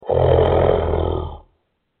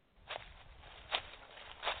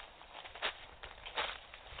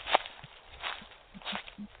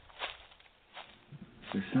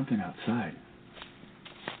outside.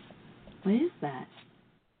 What is that?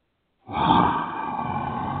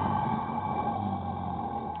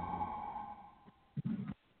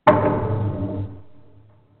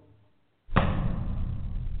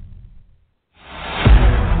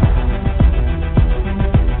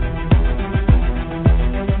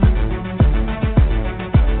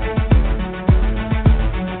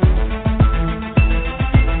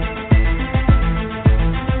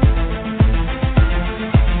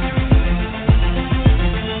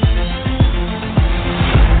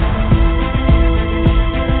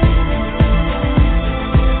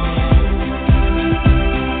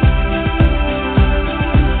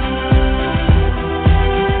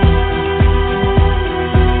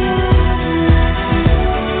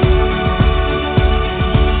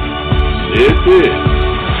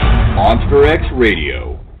 Monster X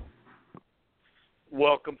Radio.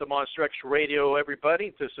 Welcome to Monster X Radio,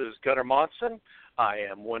 everybody. This is Gunnar Monson. I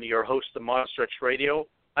am one of your hosts of Monster X Radio.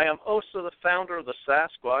 I am also the founder of the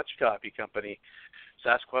Sasquatch Coffee Company.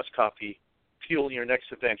 Sasquatch Coffee, fuel your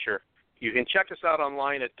next adventure. You can check us out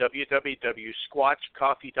online at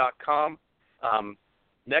www.squatchcoffee.com.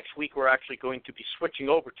 Next week, we're actually going to be switching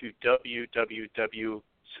over to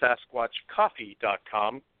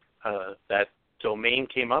www.sasquatchcoffee.com. That domain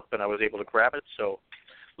came up, and I was able to grab it, so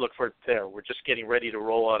look for it there. We're just getting ready to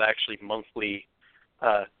roll out actually monthly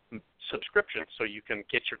subscriptions, so you can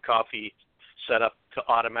get your coffee set up to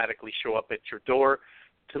automatically show up at your door,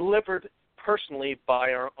 delivered personally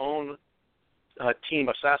by our own team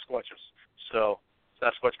of Sasquatches. So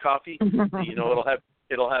Sasquatch Coffee, you know,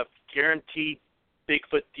 it'll have guaranteed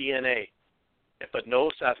Bigfoot DNA, but no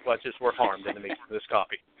Sasquatches were harmed in the making of this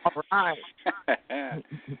coffee. All right.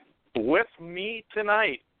 With me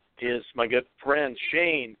tonight is my good friend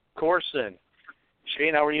Shane Corson.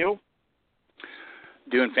 Shane, how are you?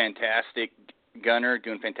 Doing fantastic, Gunnar.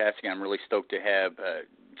 Doing fantastic. I'm really stoked to have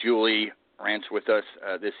Julie Rance with us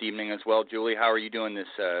this evening as well. Julie, how are you doing this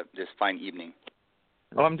fine evening?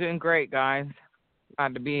 Well, I'm doing great, guys.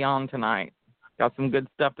 Glad to be on tonight. Got some good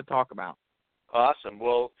stuff to talk about. Awesome.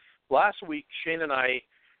 Well, last week Shane and I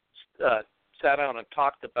sat down and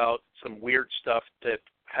talked about some weird stuff that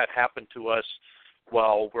had happened to us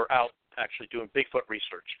while we're out actually doing Bigfoot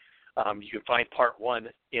research. You can find part one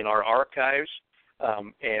in our archives.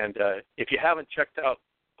 And if you haven't checked out,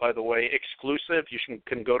 by the way, exclusive, you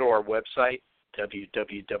can go to our website,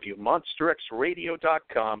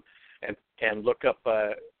 www.monsterxradio.com, and look up,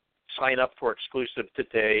 sign up for exclusive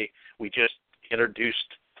today. We just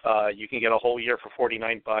introduced, you can get a whole year for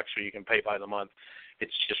 $49, or you can pay by the month.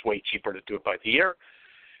 It's just way cheaper to do it by the year.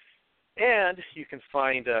 And you can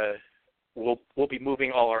find, we'll be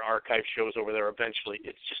moving all our archive shows over there eventually.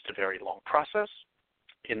 It's just a very long process.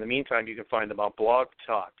 In the meantime, you can find them on Blog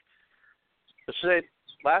Talk. So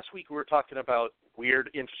last week we were talking about weird,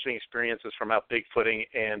 interesting experiences from out Bigfooting,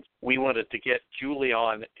 and we wanted to get Julie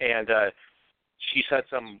on, and she's had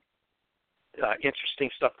some interesting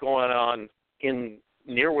stuff going on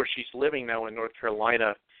near where she's living now in North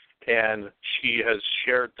Carolina, and she has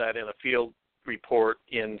shared that in a field report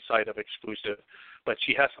inside of exclusive, but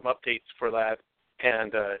she has some updates for that,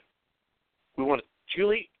 and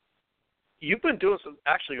Julie, you've been doing some,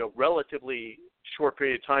 actually a relatively short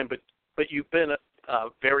period of time, but you've been a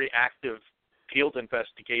very active field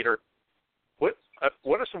investigator. What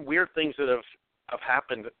are some weird things that have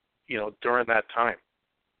happened, during that time?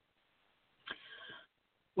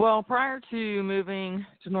 Well, prior to moving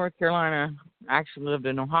to North Carolina, I actually lived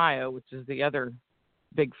in Ohio, which is the other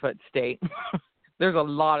Bigfoot state. There's a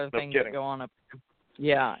lot of things that go on up there.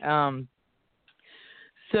 Yeah.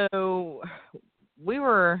 So we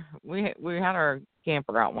had our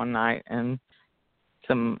camper out one night in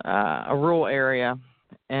a rural area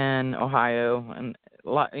in Ohio, and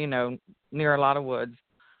near a lot of woods,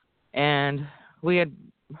 and we had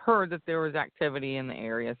heard that there was activity in the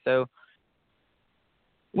area. So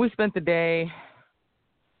we spent the day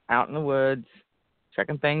out in the woods,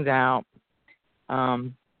 checking things out.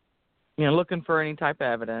 Looking for any type of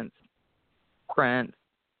evidence, prints,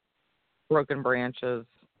 broken branches,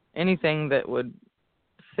 anything that would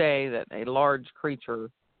say that a large creature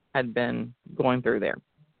had been going through there.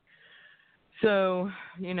 So,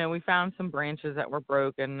 we found some branches that were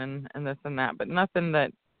broken and this and that, but nothing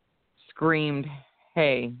that screamed,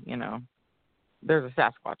 hey, there's a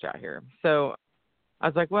Sasquatch out here. So I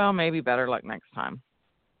was like, well, maybe better luck next time.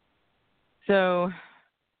 So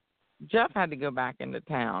Jeff had to go back into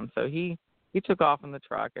town, so he took off in the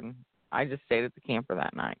truck, and I just stayed at the camper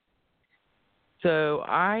that night. So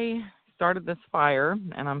I started this fire,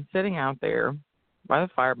 and I'm sitting out there by the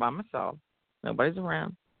fire by myself. Nobody's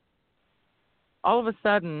around. All of a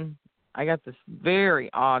sudden, I got this very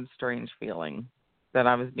odd, strange feeling that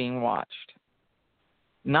I was being watched.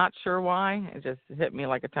 Not sure why. It just hit me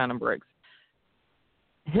like a ton of bricks.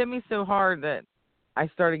 It hit me so hard that I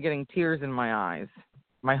started getting tears in my eyes.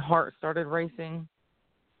 My heart started racing,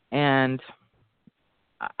 and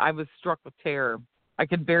I was struck with terror. I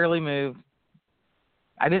could barely move.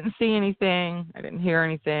 I didn't see anything. I didn't hear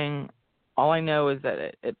anything. All I know is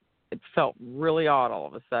that it felt really odd all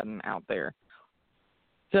of a sudden out there.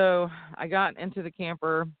 So I got into the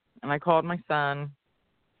camper, and I called my son,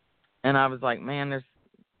 and I was like, man, there's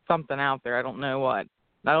something out there. I don't know what.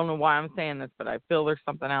 I don't know why I'm saying this, but I feel there's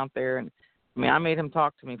something out there. And I mean, I made him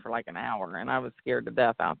talk to me for like an hour, and I was scared to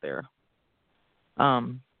death out there.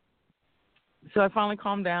 So I finally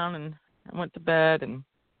calmed down, and I went to bed, and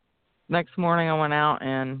next morning I went out,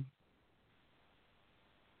 and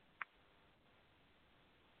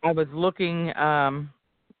I was looking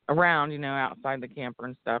around, outside the camper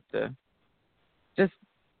and stuff to just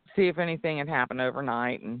see if anything had happened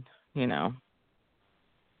overnight. And,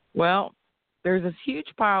 well, there's this huge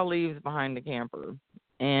pile of leaves behind the camper,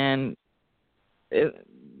 and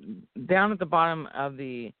down at the bottom of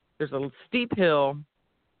there's a steep hill,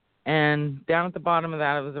 and down at the bottom of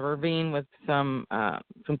that, it was a ravine with some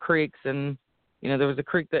creeks, and, there was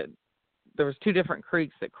there was two different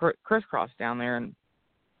creeks that crisscrossed down there, and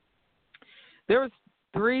there was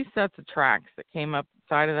 3 sets of tracks that came up the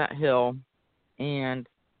side of that hill and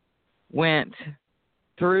went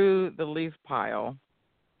through the leaf pile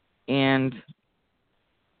and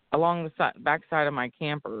along the back side of my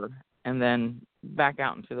camper and then back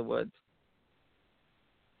out into the woods.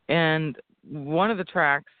 And one of the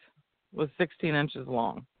tracks was 16 inches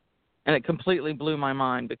long, and it completely blew my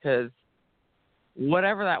mind because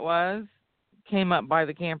whatever that was came up by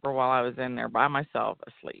the camper while I was in there by myself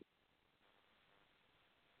asleep.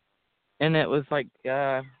 And it was like,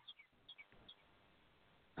 it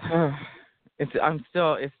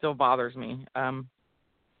still bothers me. It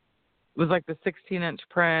was like the 16-inch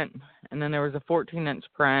print, and then there was a 14-inch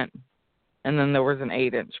print, and then there was an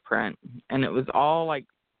 8-inch print, and it was all like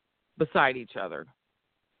beside each other.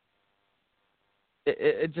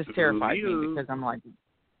 It just terrified me because I'm like,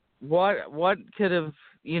 what could have,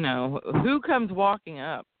 who comes walking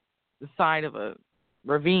up the side of a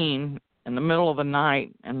ravine in the middle of the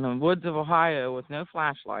night in the woods of Ohio with no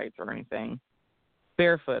flashlights or anything,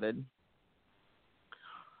 barefooted?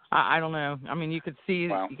 I don't know. I mean, you could see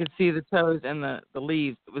the toes and the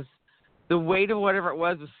leaves. It was the weight of whatever it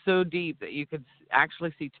was so deep that you could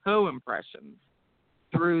actually see toe impressions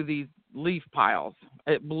through these leaf piles.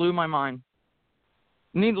 It blew my mind.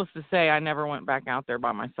 Needless to say, I never went back out there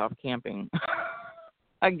by myself camping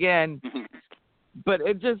again. But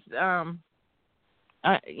it just, because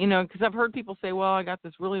I've heard people say, well, I got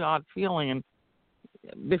this really odd feeling. And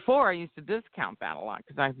before I used to discount that a lot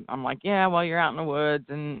because I'm like, yeah, well, you're out in the woods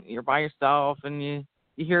and you're by yourself and you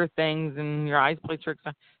hear things and your eyes play tricks.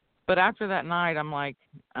 But after that night, I'm like,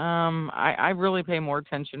 I really pay more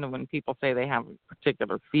attention to when people say they have a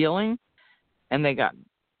particular feeling and they got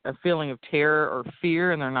a feeling of terror or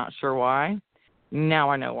fear and they're not sure why. Now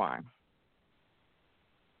I know why.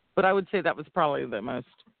 But I would say that was probably the most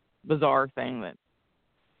bizarre thing that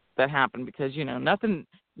happened because,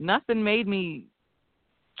 nothing made me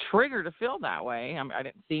trigger to feel that way. I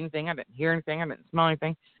didn't see anything. I didn't hear anything. I didn't smell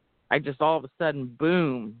anything. I just all of a sudden,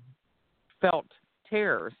 boom, felt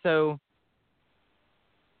terror. So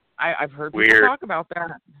I've heard people talk about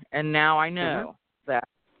that, and now I know that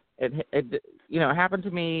it happened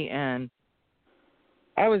to me, and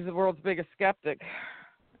I was the world's biggest skeptic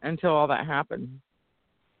until all that happened.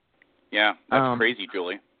 Yeah, that's crazy,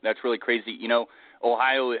 Julie. That's really crazy.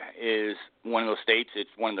 Ohio is one of those states. It's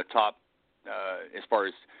one of the top, as far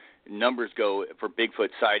as numbers go, for Bigfoot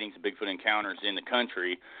sightings and Bigfoot encounters in the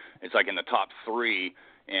country. It's like in the top 3.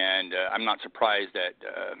 And I'm not surprised that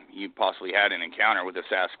you possibly had an encounter with a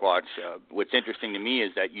Sasquatch. What's interesting to me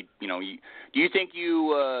is that do you think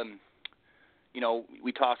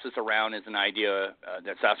we toss this around as an idea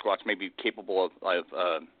that Sasquatch may be capable of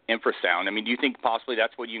infrasound. I mean, do you think possibly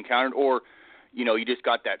that's what you encountered, or you just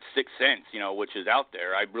got that sixth sense, which is out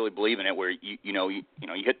there? I really believe in it, where you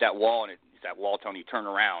hit that wall and it's that wall telling you turn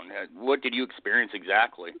around. What did you experience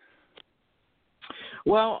exactly?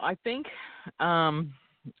 Well, I think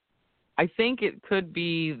it could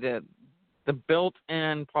be the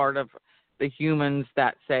built-in part of the humans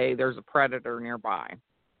that say there's a predator nearby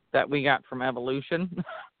that we got from evolution,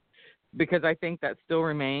 because I think that still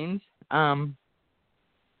remains. And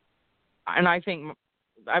I think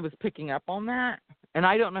I was picking up on that, and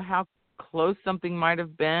I don't know how close something might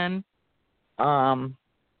have been.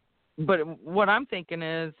 But what I'm thinking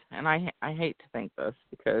is, and I hate to think this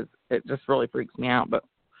because it just really freaks me out, but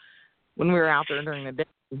when we were out there during the day,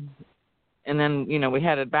 and then, we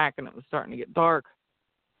headed back and it was starting to get dark,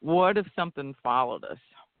 what if something followed us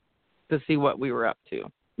to see what we were up to? You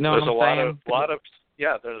know there's what I'm saying?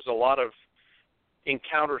 There's a lot of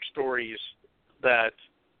encounter stories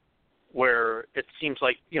where it seems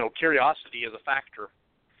like, curiosity is a factor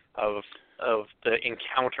of the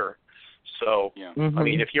encounter. So, Mm-hmm. I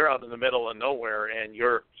mean, if you're out in the middle of nowhere and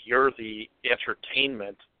you're the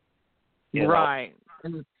entertainment, right?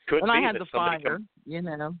 And I had the fire,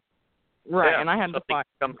 right? Yeah, and I had the fire,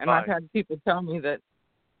 and I've had people tell me that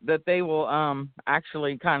they will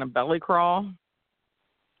actually kind of belly crawl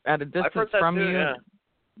at a distance from too, you.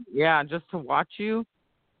 Yeah, just to watch you.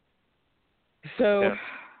 So,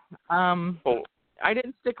 I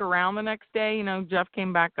didn't stick around the next day. Jeff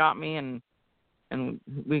came back, got me, and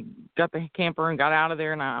we got the camper and got out of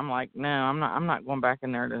there. And I'm like, no, I'm not going back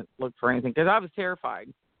in there to look for anything, because I was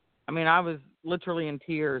terrified. I mean, I was literally in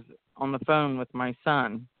tears on the phone with my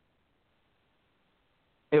son.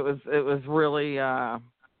 It was really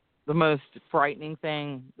the most frightening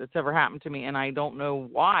thing that's ever happened to me, and I don't know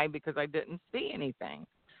why, because I didn't see anything.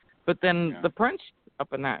 But then the prints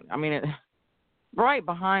up in that, I mean, it right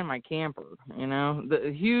behind my camper,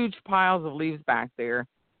 the huge piles of leaves back there,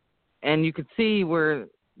 and you could see where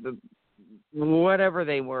whatever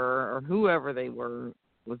they were or whoever they were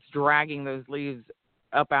was dragging those leaves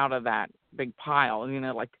up out of that big pile.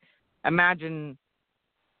 Like, imagine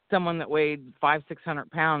someone that weighed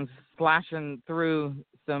 500-600 pounds slashing through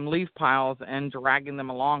some leaf piles and dragging them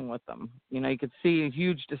along with them. You could see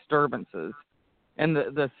huge disturbances, and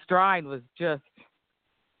the stride was just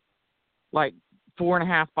like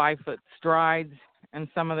 4.5-5 foot strides in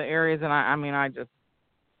some of the areas, and I just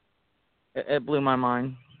it blew my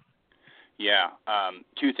mind. Yeah,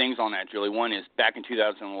 two things on that, Julie. One is back in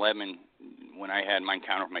 2011 when I had my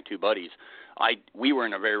encounter with my two buddies. We were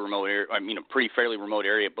in a very remote area. I mean, a pretty fairly remote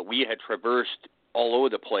area, but we had traversed all over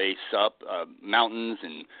the place, up mountains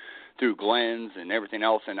and through glens and everything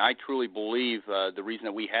else. And I truly believe the reason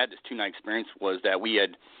that we had this 2-night experience was that we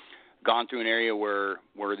had gone through an area where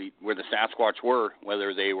the Sasquatch were,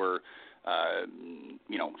 whether they were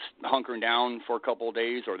hunkering down for a couple of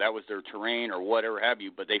days, or that was their terrain, or whatever have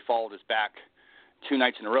you. But they followed us back 2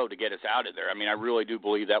 nights in a row to get us out of there. I mean, I really do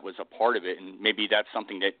believe that was a part of it, and maybe that's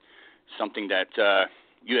something that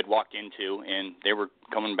you had walked into, and they were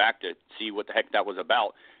coming back to see what the heck that was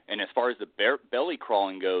about. And as far as the belly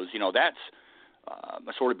crawling goes, that's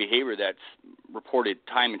a sort of behavior that's reported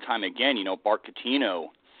time and time again. Bart Catino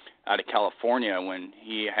out of California, when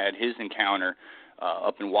he had his encounter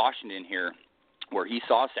up in Washington here, where he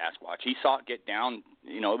saw Sasquatch. He saw it get down,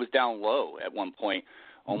 it was down low at one point,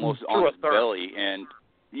 almost on his belly. And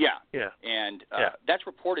that's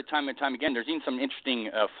reported time and time again. There's even some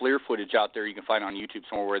interesting FLIR footage out there you can find on YouTube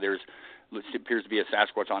somewhere where it appears to be a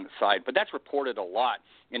Sasquatch on the side. But that's reported a lot,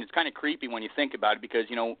 and it's kind of creepy when you think about it, because,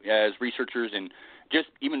 as researchers and just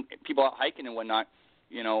even people out hiking and whatnot,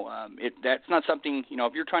 that's not something,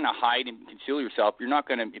 if you're trying to hide and conceal yourself, you're not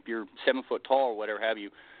going to, if you're 7 foot tall or whatever have you,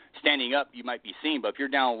 standing up, you might be seen. But if you're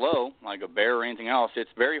down low, like a bear or anything else, it's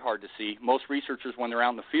very hard to see. Most researchers, when they're out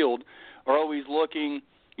in the field, are always looking,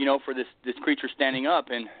 for this creature standing up,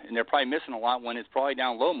 and they're probably missing a lot when it's probably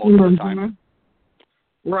down low most of the time.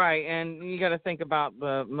 Right, and you got to think about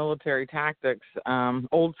the military tactics,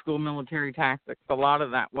 old school military tactics. A lot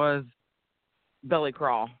of that was belly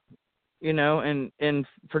crawl, and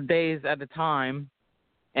for days at a time,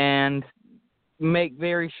 and make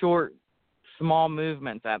very short, small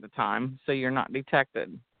movements at a time, so you're not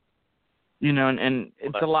detected. And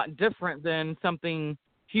it's a lot different than something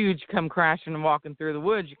huge come crashing and walking through the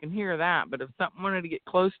woods. You can hear that, but if something wanted to get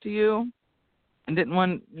close to you and didn't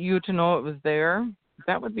want you to know it was there,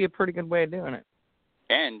 that would be a pretty good way of doing it.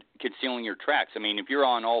 And concealing your tracks. I mean, if you're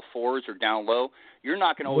on all fours or down low, you're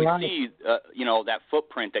not going to always see, that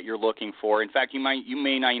footprint that you're looking for. In fact, you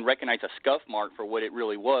may not even recognize a scuff mark for what it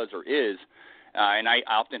really was or is. And I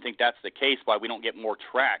often think that's the case, why we don't get more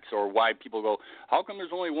tracks, or why people go, how come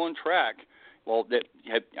there's only one track? Well, do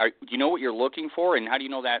you know what you're looking for, and how do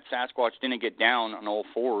you know that Sasquatch didn't get down on all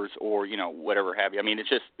fours or, whatever have you? I mean, it's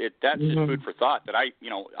just that's just food for thought that I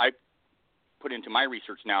put into my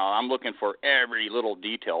research now. I'm looking for every little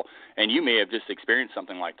detail, and you may have just experienced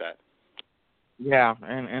something like that. Yeah,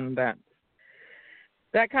 and that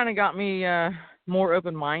kind of got me more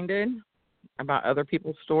open-minded about other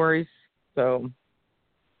people's stories. So,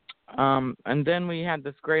 and then we had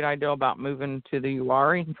this great idea about moving to the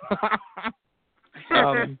Uwharrie.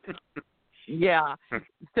 Yeah.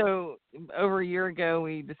 So over a year ago,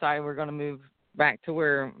 we decided we're going to move back to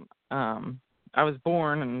where I was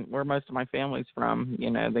born and where most of my family's from. You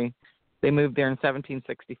know, they moved there in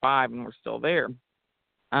 1765, and we're still there.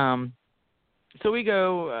 So we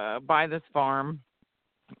go buy this farm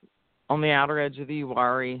on the outer edge of the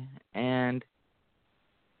Uwharrie, and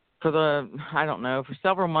for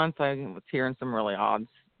several months I was hearing some really odd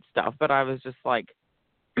stuff, but I was just like,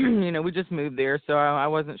 you know, we just moved there, so I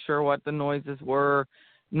wasn't sure what the noises were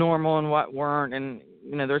normal and what weren't, and,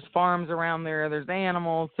 you know, there's farms around there, there's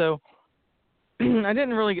animals, so I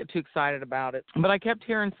didn't really get too excited about it, but I kept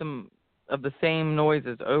hearing some of the same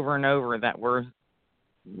noises over and over that were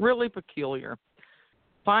really peculiar.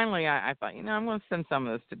 Finally, I thought, you know, I'm going to send some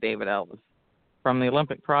of this to David Ellis from the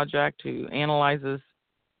Olympic Project, who analyzes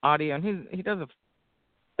audio, and he does a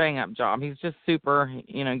bang-up job. He's just super,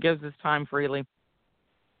 you know, gives his time freely.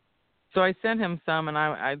 So I sent him some, and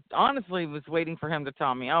I honestly was waiting for him to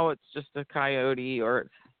tell me, oh, it's just a coyote or it's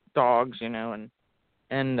dogs, you know,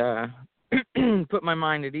 and put my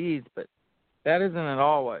mind at ease. But that isn't at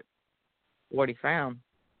all what he found.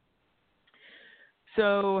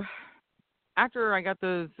 So after I got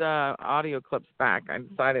those audio clips back, I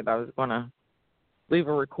decided I was going to leave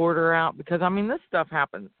a recorder out because, I mean, this stuff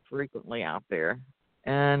happens frequently out there.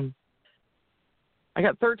 And I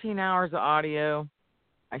got 13 hours of audio.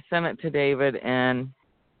 I sent it to David, and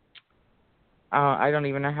I don't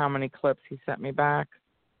even know how many clips he sent me back.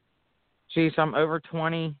 Geez, I'm over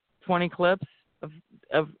 20 clips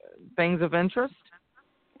of things of interest.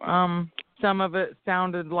 Some of it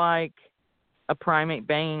sounded like a primate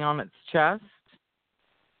banging on its chest.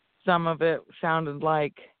 Some of it sounded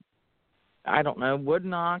like, I don't know, wood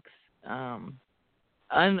knocks,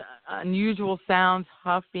 unusual sounds,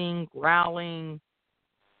 huffing, growling,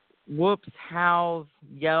 whoops, howls,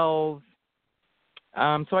 yells.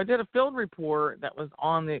 So I did a field report that was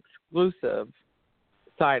on the exclusive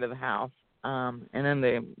side of the house, and then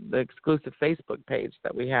the exclusive Facebook page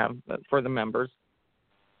that we have for the members.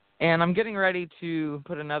 And I'm getting ready to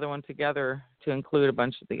put another one together to include a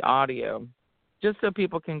bunch of the audio, just so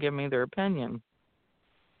people can give me their opinion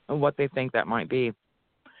of what they think that might be.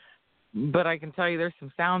 But I can tell you there's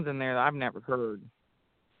some sounds in there that I've never heard.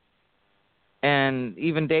 And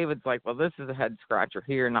even David's like, well, this is a head scratcher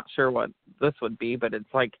here. Not sure what this would be, but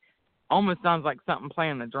it's like, almost sounds like something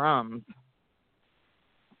playing the drums.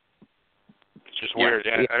 It's just weird.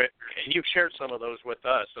 Yeah. I mean, you've shared some of those with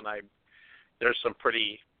us, and there's some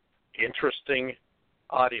pretty interesting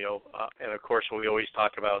audio. And, of course, we always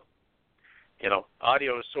talk about, you know,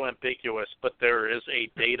 audio is so ambiguous, but there is a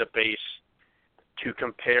database to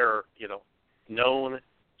compare, you know, known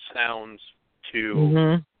sounds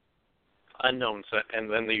to unknowns, and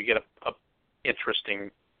then you get a interesting,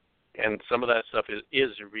 and some of that stuff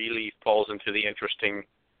is really falls into the interesting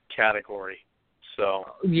category. So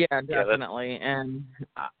yeah, definitely. And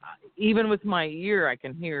even with my ear, I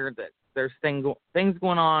can hear that there's things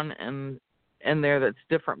going on in there that's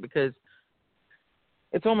different, because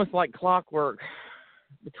it's almost like clockwork.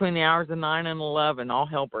 Between the hours of 9 and 11, all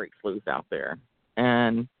hell breaks loose out there,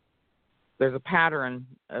 and there's a pattern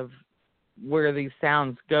of where these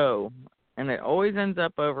sounds go, and it always ends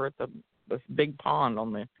up over at this big pond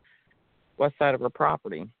on the west side of our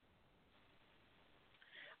property.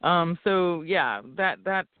 So yeah,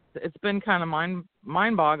 that it's been kind of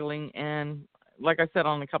mind-boggling, and like I said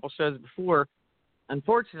on a couple shows before,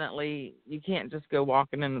 unfortunately, you can't just go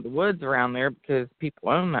walking into the woods around there because people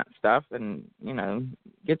own that stuff, and, you know,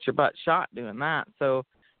 get your butt shot doing that. So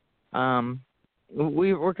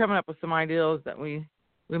we're coming up with some ideas that we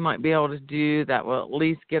might be able to do that will at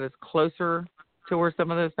least get us closer to where some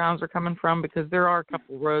of those sounds are coming from, because there are a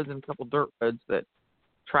couple roads and a couple dirt roads that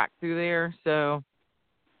track through there. So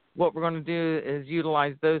what we're going to do is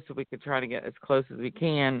utilize those so we could try to get as close as we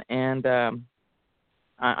can. And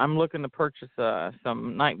I'm looking to purchase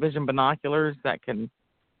some night vision binoculars that can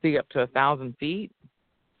see up to 1,000 feet.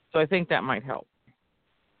 So I think that might help.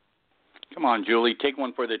 Come on, Julie, take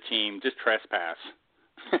one for the team. Just trespass.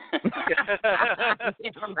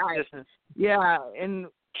 Right. Yeah, and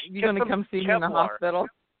you're going to come see me in the hospital?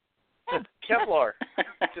 Kevlar.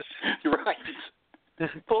 Just right.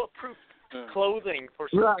 Bulletproof clothing for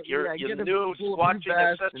your new watching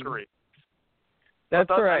accessory. That's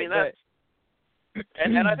right. I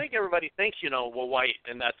mean, and I think everybody thinks, you know, well, why?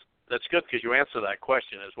 And that's good, because you answer that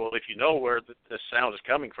question as well. If you know where the sound is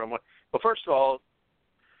coming from, well, first of all,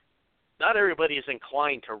 not everybody is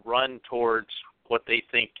inclined to run towards what they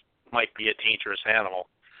think might be a dangerous animal.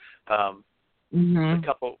 A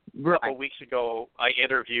couple weeks ago, I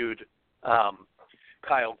interviewed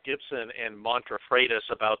Kyle Gibson and Montra Freitas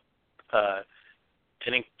about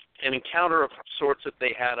an encounter of sorts that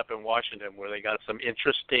they had up in Washington, where they got some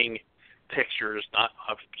interesting pictures.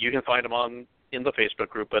 You can find them in the Facebook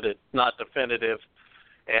group, but it's not definitive.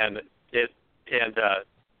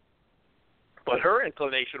 But her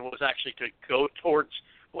inclination was actually to go towards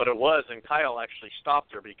what it was, and Kyle actually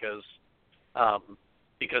stopped her because of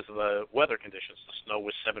the weather conditions. The snow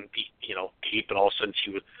was 7 feet, deep, and all of a sudden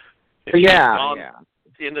she was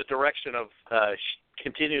in the direction of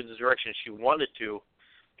continued the direction she wanted to.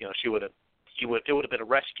 It would have been a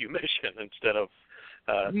rescue mission instead of.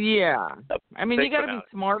 I mean, you got to be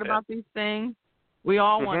smart about these things. We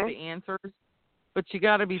all want the answers, but you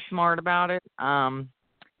got to be smart about it.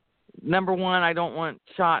 Number one, I don't want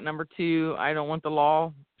shot. Number two, I don't want the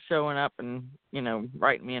law showing up and,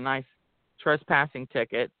 writing me a nice trespassing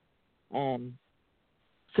ticket.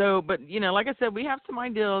 But, like I said, we have some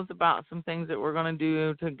ideas about some things that we're going to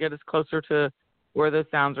do to get us closer to where those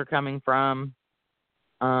sounds are coming from.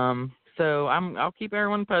 So I'll keep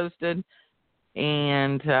everyone posted,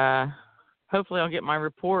 and hopefully I'll get my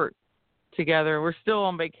report together. We're still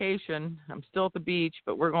on vacation. I'm still at the beach,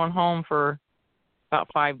 but we're going home for about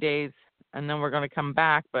 5 days, and then we're going to come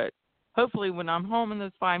back. But hopefully when I'm home in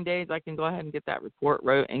those 5 days, I can go ahead and get that report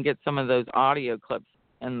wrote and get some of those audio clips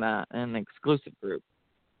in the exclusive group.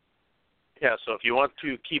 Yeah, so if you want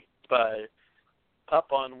to keep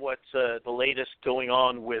up on what's the latest going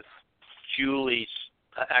on with Julie's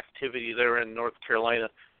activity there in North Carolina,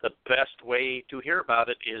 the best way to hear about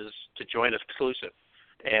it is to join exclusive.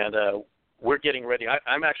 And we're getting ready.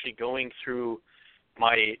 I'm actually going through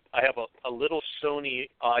I have a little Sony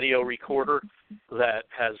audio recorder that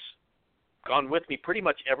has gone with me pretty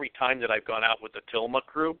much every time that I've gone out with the Tillamook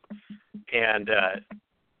group, and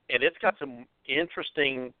it's got some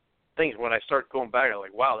interesting things. When I start going back, I'm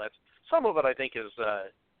like, wow, that's some of it. I think is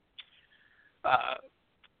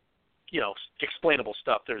explainable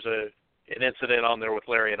stuff. There's an incident on there with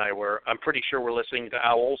Larry and I where I'm pretty sure we're listening to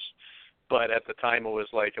owls, but at the time it was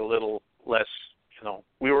like a little less.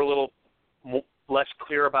 We were a little less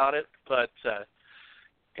clear about it, but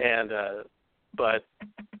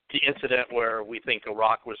the incident where we think a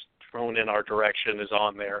rock was thrown in our direction is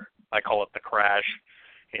on there. I call it the crash.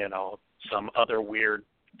 Some other weird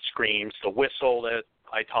screams, the whistle that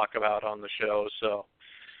I talk about on the show. So,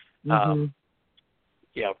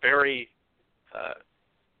 very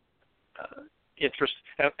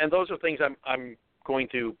interesting. And those are things I'm going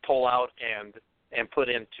to pull out and put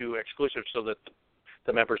into exclusive so that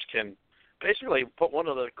the members can. Basically, one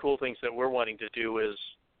of the cool things that we're wanting to do is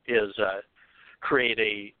create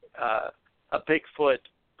a Bigfoot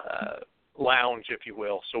lounge, if you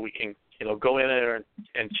will, so we can go in there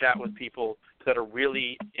and chat with people that are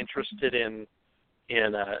really interested in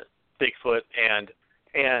Bigfoot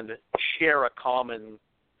and share a common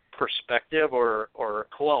perspective or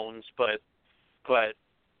clones, but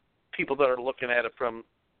people that are looking at it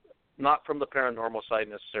not from the paranormal side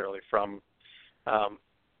necessarily, from a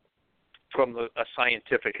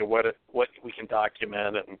scientific and what we can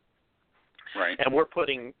document and we're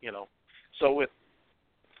putting so with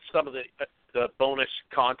some of the bonus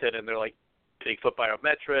content in there, like Bigfoot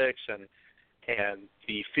biometrics and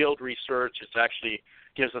the field research, it actually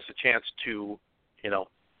gives us a chance to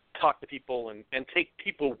talk to people and take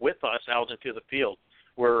people with us out into the field.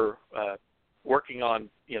 We're working on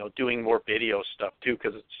doing more video stuff too,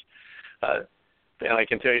 because it's and I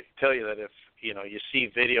can tell you that if you see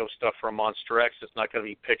video stuff from Monster X, it's not going to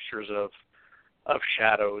be pictures of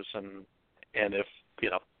shadows, and if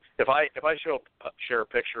I share a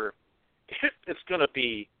picture, it's going to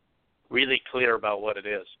be really clear about what it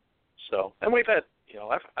is. So, and we've had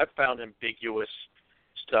I've found ambiguous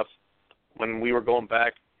stuff when we were going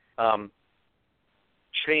back.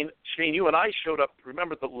 Shane, you and I showed up.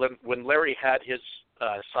 Remember when Larry had his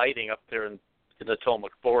sighting up there in the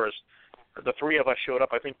Tillamook Forest? The three of us showed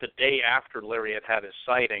up, I think, the day after Larry had his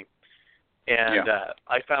sighting, and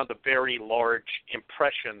I found a very large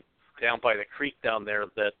impression down by the creek down there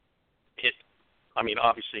that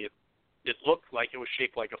obviously it looked like it was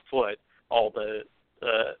shaped like a foot. All the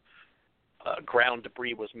ground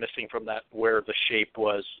debris was missing from that where the shape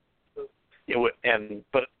was.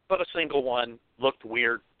 But a single one looked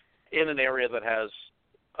weird in an area that had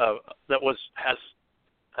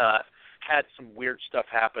some weird stuff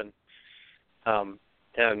happen.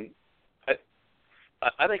 And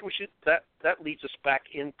I think we should. That leads us back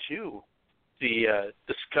into the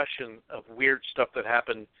discussion of weird stuff that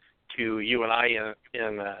happened to you and I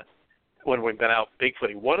in when we've been out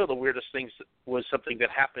Bigfooting. One of the weirdest things was something that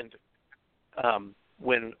happened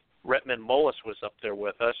when Redmond Mullis was up there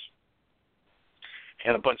with us,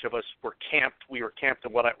 and a bunch of us were camped. We were camped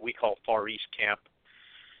in what we call Far East Camp,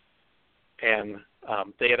 and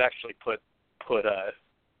they had actually put a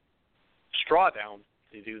straw down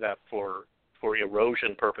to do that for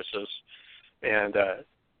erosion purposes. And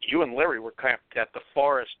you and Larry were camped at the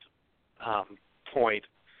forest point,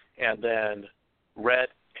 and then Rhett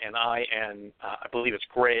and I believe it's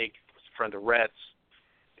Greg, a friend of Rhett's,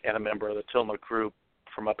 and a member of the Tillamook group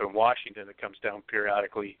from up in Washington that comes down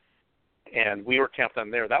periodically, and we were camped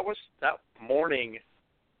on there. That was that morning.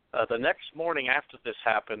 The next morning after this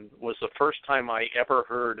happened was the first time I ever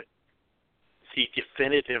heard the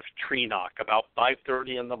definitive tree knock. About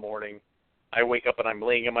 5:30 in the morning, I wake up and I'm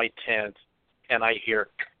laying in my tent, and I hear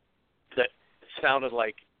that sounded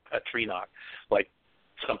like a tree knock, like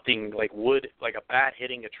something like wood, like a bat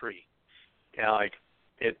hitting a tree. And like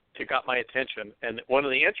it got my attention. And one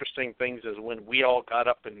of the interesting things is when we all got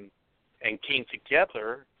up and came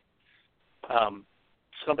together,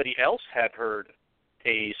 somebody else had heard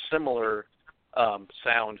a similar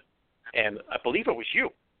sound, and I believe it was you.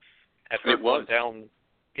 It was down.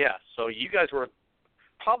 Yeah, so you guys were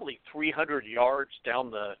probably 300 yards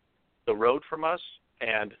down the road from us,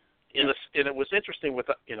 and and it was interesting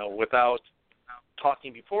without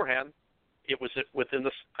talking beforehand. It was within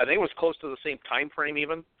this. I think it was close to the same time frame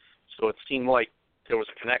even, so it seemed like there was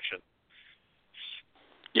a connection.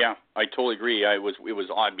 Yeah, I totally agree. It was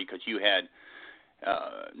odd because you had,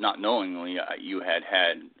 not knowingly, you had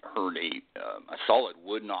heard a solid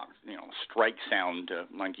wood knock, strike sound,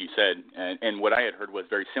 like you said, and what I had heard was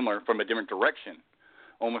very similar from a different direction,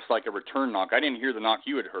 almost like a return knock. I didn't hear the knock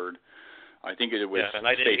you had heard. I think it was. Yeah, and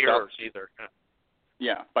I didn't hear yours either.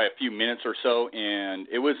 Yeah, by a few minutes or so, and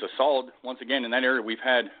it was a solid. Once again, in that area,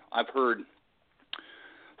 I've heard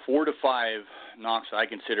 4 to 5 knocks that I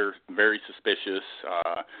consider very suspicious.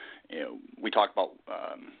 We talked about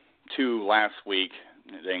 2 last week.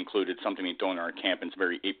 They included something being thrown in our camp and some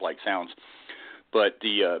very ape-like sounds. But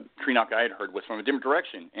the tree knock I had heard was from a different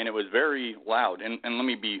direction, and it was very loud. And let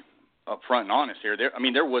me be upfront and honest here.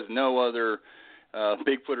 There was no other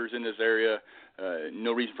Bigfooters in this area.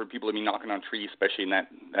 No reason for people to be knocking on trees, especially in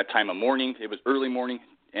that time of morning. It was early morning.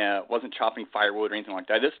 It wasn't chopping firewood or anything like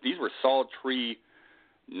that. These were solid tree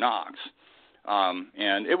knocks.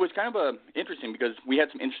 And it was kind of interesting because we had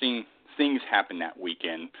some interesting things happen that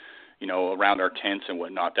weekend, around our tents and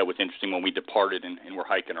whatnot. That was interesting when we departed and were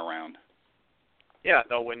hiking around. Yeah,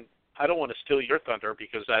 no, I don't want to steal your thunder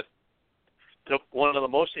because one of the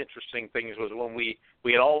most interesting things was when we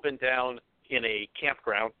had all been down in a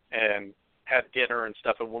campground and had dinner and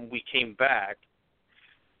stuff, and when we came back,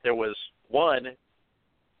 there was one.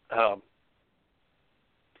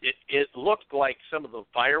 It looked like some of the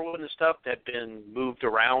firewood and stuff had been moved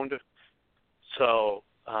around. So,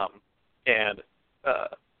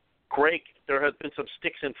 Greg, there had been some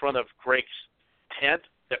sticks in front of Greg's tent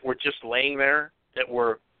that were just laying there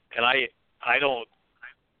and I don't.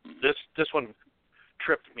 This one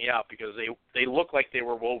tripped me out because they looked like they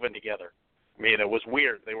were woven together. I mean, it was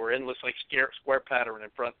weird. They were in this like square pattern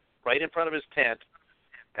right in front of his tent,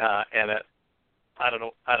 and I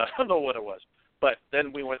don't know what it was. But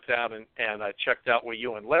then we went down and I checked out where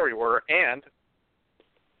you and Larry were, and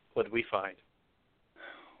what did we find?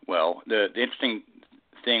 Well, the interesting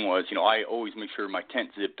thing was, I always make sure my tent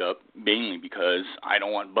zipped up, mainly because I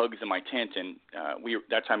don't want bugs in my tent, and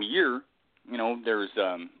that time of year, there's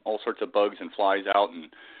all sorts of bugs and flies out,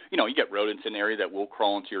 and you get rodents in the area that will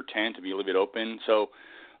crawl into your tent if you leave it open. So,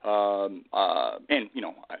 I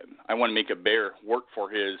want to make a bear work for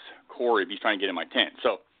his core if he's trying to get in my tent.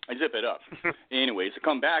 So I zip it up. Anyways, I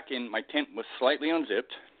come back and my tent was slightly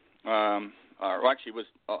unzipped. Actually, it was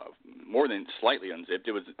more than slightly unzipped.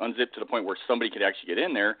 It was unzipped to the point where somebody could actually get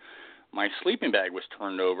in there. My sleeping bag was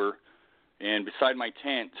turned over, and beside my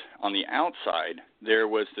tent on the outside, there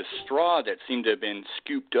was this straw that seemed to have been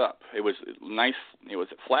scooped up. It was nice. It was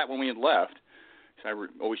flat when we had left, so I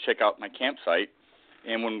always check out my campsite.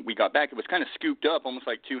 And when we got back, it was kind of scooped up, almost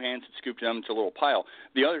like 2 hands had scooped them into a little pile.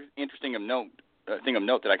 The other interesting thing of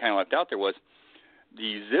note that I kind of left out there was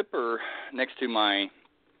the zipper next to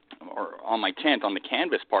on my tent, on the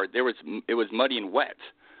canvas part, it was muddy and wet,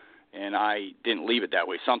 and I didn't leave it that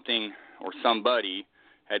way. Something or somebody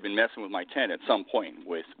had been messing with my tent at some point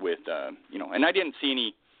with and I didn't see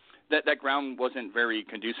any. That ground wasn't very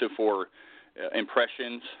conducive for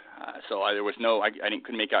impressions, so there was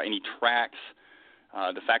couldn't make out any tracks.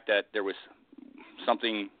 The fact that there was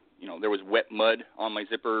something, there was wet mud on my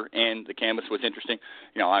zipper and the canvas was interesting.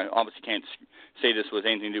 I obviously can't say this was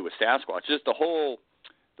anything to do with Sasquatch. Just the whole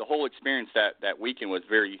experience that weekend was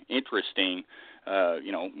very interesting.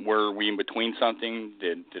 Were we in between something?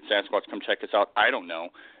 Did Sasquatch come check us out? I don't know.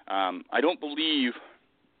 I don't believe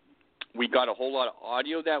we got a whole lot of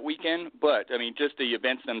audio that weekend, but, I mean, just the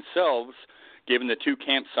events themselves, given the 2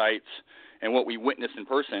 campsites and what we witnessed in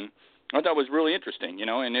person, I thought was really interesting, you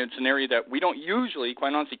know, and it's an area that we don't usually,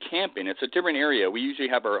 quite honestly, camp in. It's a different area. We usually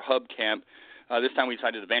have our hub camp. This time we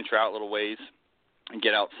decided to venture out a little ways and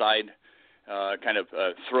get outside, kind of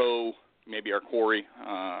throw maybe our quarry,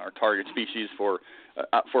 our target species for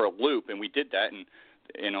a loop, and we did that, and,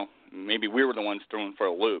 you know, maybe we were the ones thrown for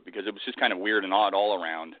a loop because it was just kind of weird and odd all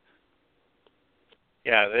around.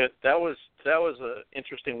 Yeah, that was an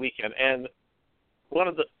interesting weekend, and one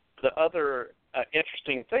of the other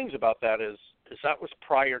interesting things about that is that was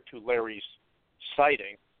prior to Larry's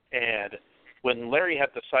sighting, and when Larry had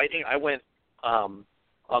the sighting, I went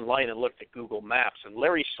online and looked at Google Maps, and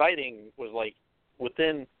Larry's sighting was like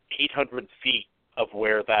within 800 feet of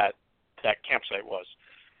where that campsite was.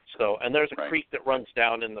 So, and there's a creek that runs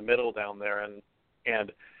down in the middle down there, and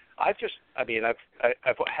I've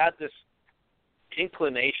had this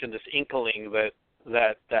inclination, this inkling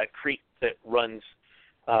that creek that runs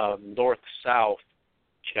north-south,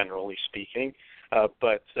 generally speaking,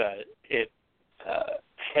 but it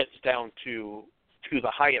heads down to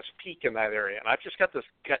the highest peak in that area. And I've just got this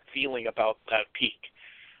gut feeling about that peak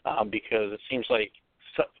because it seems like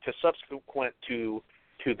subsequent to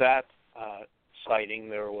that sighting,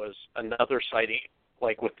 there was another sighting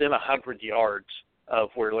like within 100 yards of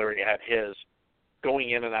where Larry had his,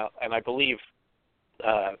 going in and out, and I believe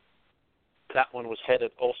that one was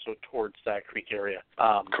headed also towards that creek area.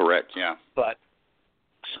 Correct. Yeah. But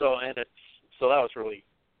so that was really,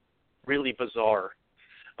 really bizarre,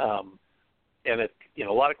 and it, you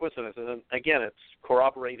know, a lot of coincidences. And again, it's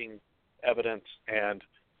corroborating evidence, and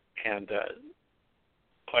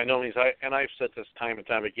by no means, I've said this time and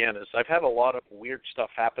time again, is I've had a lot of weird stuff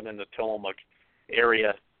happen in the Tillamook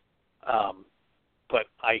area, but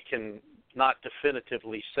I can not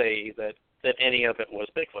definitively say that any of it was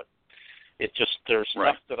Bigfoot. It just, there's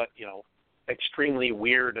stuff that, extremely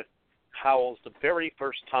weird howls. The very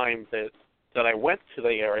first time that I went to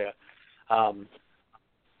the area,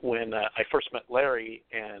 when I first met Larry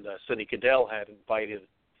and Cindy Goodell had invited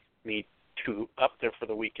me up there for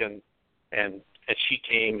the weekend, and she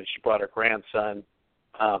came and she brought her grandson,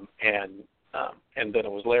 and then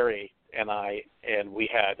it was Larry and I, and we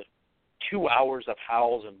had 2 hours of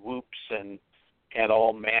howls and whoops and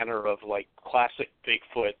all manner of like classic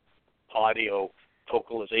Bigfoot audio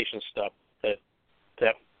vocalization stuff that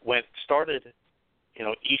started,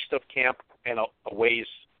 east of camp and a ways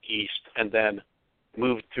east, and then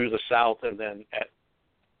moved through the south, and then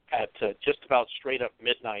at just about straight up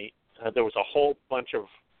midnight, there was a whole bunch of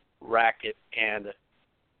racket and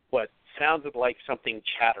what sounded like something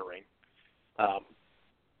chattering,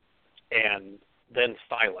 and then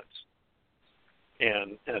silence.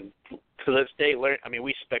 And to this day, Larry,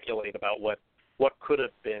 we speculate about what could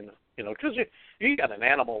have been, because you got an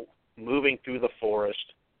animal moving through the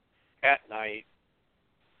forest at night,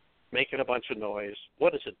 making a bunch of noise.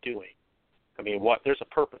 What is it doing? There's a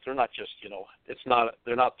purpose. They're not just,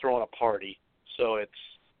 they're not throwing a party. So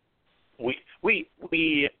we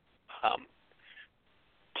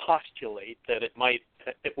postulate that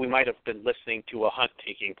we might have been listening to a hunt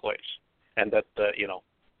taking place, and that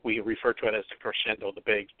we refer to it as the crescendo. The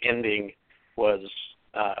big ending was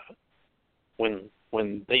when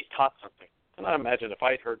they caught something. And I imagine if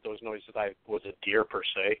I'd heard those noises, I was a deer per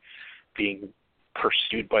se, being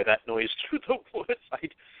pursued by that noise through the woods,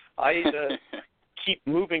 I'd keep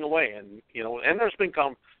moving away. And and there's been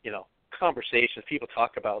conversations. People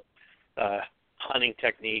talk about hunting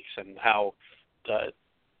techniques and how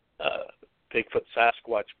Bigfoot,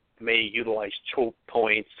 Sasquatch may utilize choke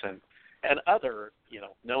points and other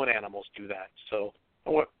known animals do that. So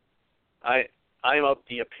I'm of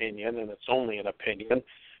the opinion, and it's only an opinion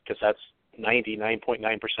because that's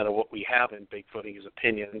 99.9% of what we have in Bigfooting is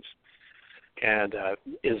opinions, and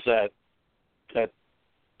is that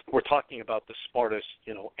we're talking about the smartest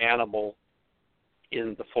animal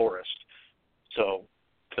in the forest. So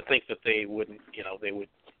to think that they wouldn't they would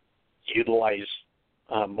utilize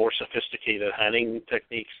more sophisticated hunting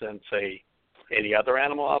techniques than say any other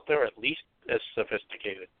animal out there, at least as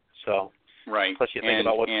sophisticated. So right. Plus you think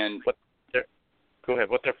about what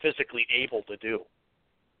they're physically able to do.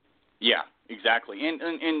 Yeah, exactly.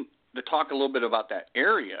 And to talk a little bit about that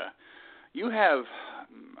area, you have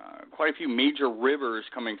quite a few major rivers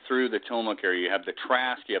coming through the Tillamook area. You have the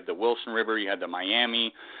Trask, you have the Wilson River, you have the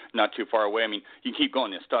Miami, not too far away. You keep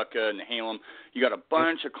going, the Nestucca, Nehalem. You got a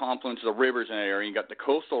bunch of confluences of rivers in that area. You got the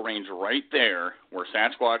coastal range right there where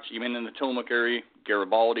Sasquatch, even in the Tillamook area,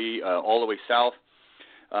 Garibaldi, all the way south.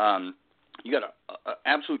 You got an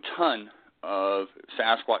absolute ton of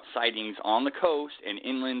Sasquatch sightings on the coast and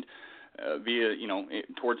inland via,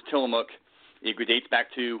 towards Tillamook. It dates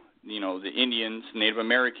back to, the Indians, Native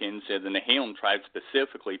Americans, the Nehalem tribe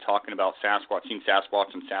specifically talking about Sasquatch, seeing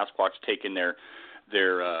Sasquatch, and Sasquatch taking their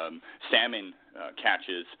salmon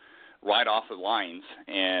catches right off of lines.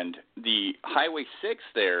 And the Highway 6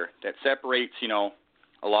 there that separates,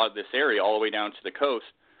 a lot of this area all the way down to the coast,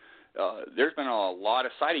 there's been a lot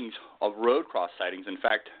of sightings of road cross sightings. In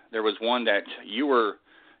fact, there was one that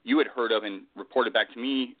you had heard of and reported back to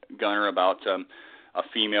me, Gunner, about a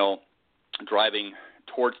female driving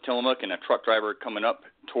towards Tillamook and a truck driver coming up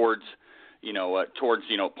towards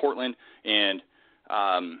Portland, and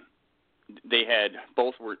they had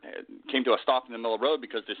both came to a stop in the middle of the road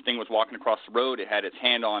because this thing was walking across the road. It had its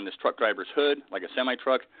hand on this truck driver's hood like a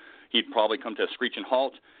semi-truck. He'd probably come to a screeching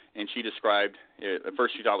halt, and she described it. At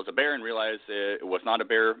first she thought it was a bear and realized it was not a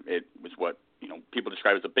bear. It was what people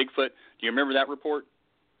describe as a Bigfoot. Do you remember that report?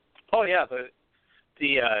 Oh yeah,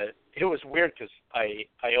 it was weird because I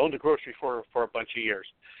owned a grocery for a bunch of years,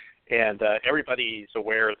 and everybody's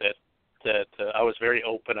aware that I was very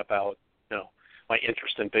open about my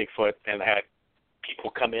interest in Bigfoot, and had people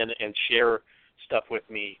come in and share stuff with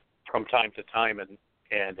me from time to time, and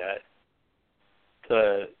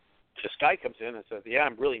this guy comes in and says, "Yeah,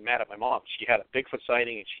 I'm really mad at my mom. She had a Bigfoot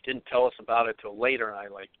sighting and she didn't tell us about it till later." And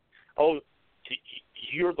I "Oh,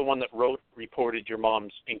 you're the one that reported your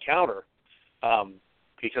mom's encounter."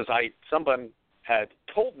 Because someone had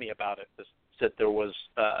told me about it, said there was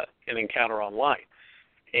an encounter online.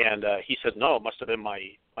 And he said, "No, it must have been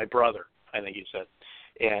my brother," I think he said.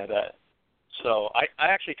 And so I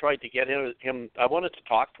actually tried to get him. I wanted to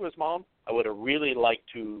talk to his mom. I would have really liked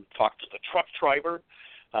to talk to the truck driver,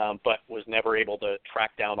 but was never able to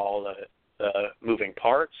track down all the moving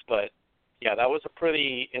parts. But, yeah, that was a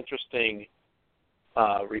pretty interesting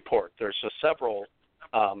report. There's several.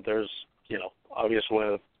 There's, obviously one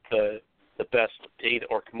of the best data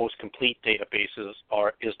or most complete databases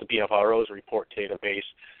is the BFRO's report database,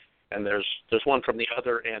 and there's one from the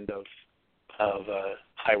other end of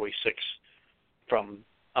Highway 6 from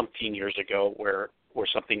umpteen years ago where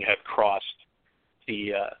something had crossed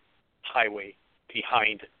the highway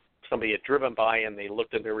behind. Somebody had driven by and they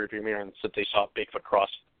looked in their rearview mirror and said they saw Bigfoot cross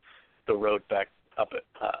the road back up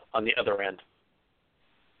on the other end.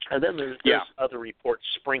 And then there's other reports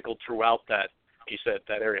sprinkled throughout that, he said,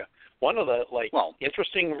 that area. One of the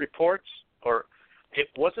interesting reports, or it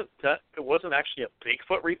wasn't actually a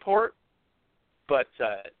Bigfoot report, but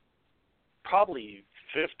probably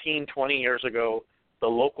 15, 20 years ago, the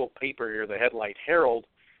local paper here, the Headlight Herald,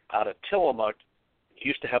 out of Tillamook,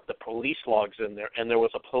 used to have the police logs in there, and there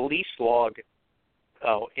was a police log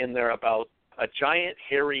in there about a giant,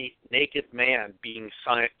 hairy, naked man being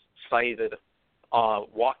sighted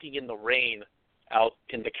walking in the rain out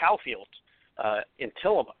in the cow fields in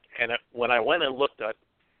Tillamook. And when I went and looked at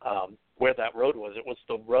where that road was, it was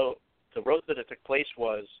the road that it took place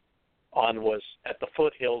was at the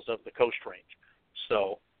foothills of the Coast Range.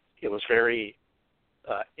 So it was very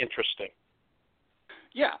interesting.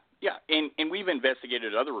 Yeah, and we've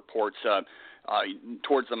investigated other reports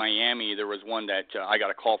towards the Miami. There was one that I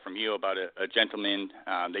got a call from you about a gentleman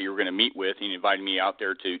that you were going to meet with. He invited me out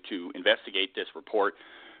there to investigate this report,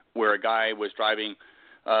 where a guy was driving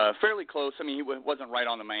fairly close. I mean, he wasn't right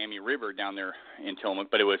on the Miami River down there in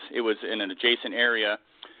Tillamook, but it was in an adjacent area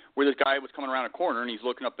where this guy was coming around a corner, and he's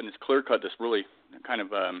looking up in this clear cut, this really kind of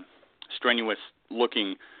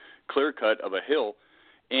strenuous-looking clear cut of a hill,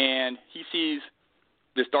 and he sees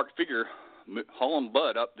this dark figure hauling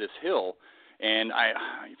bud up this hill. And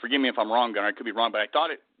forgive me if I'm wrong, Gunnar, I could be wrong, but I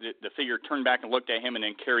thought the figure turned back and looked at him and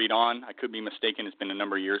then carried on. I could be mistaken. It's been a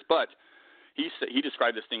number of years. But he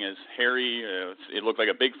described this thing as hairy. It looked like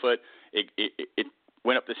a Bigfoot. It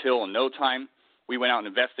went up this hill in no time. We went out and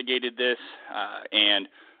investigated this, and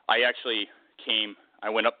I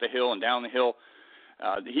went up the hill and down the hill.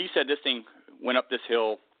 He said this thing went up this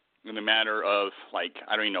hill in a matter of, I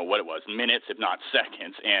don't even know what it was, minutes, if not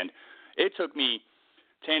seconds. And it took me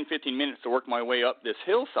 10, 15 minutes to work my way up this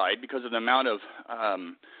hillside because of the amount of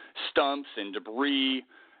stumps and debris.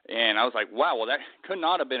 And I was like, wow, well, that could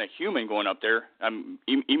not have been a human going up there.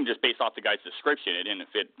 Even just based off the guy's description, it didn't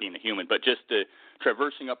fit being a human. But just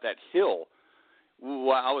traversing up that hill,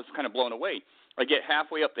 wow, I was kind of blown away. I get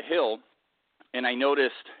halfway up the hill, and I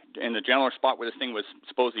noticed in the general spot where this thing was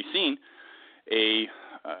supposedly seen, a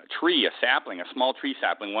tree, a sapling, a small tree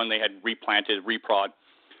sapling, one they had replanted, reprod,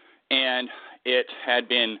 and it had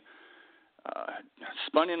been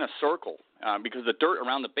spun in a circle because the dirt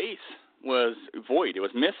around the base was void. It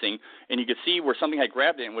was missing, and you could see where something had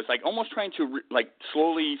grabbed it and was like almost trying to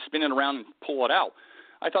slowly spin it around and pull it out.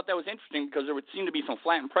 I thought that was interesting because there would seem to be some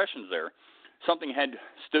flat impressions there. Something had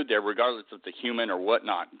stood there regardless of the human or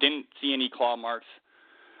whatnot. Didn't see any claw marks.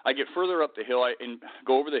 I get further up the hill and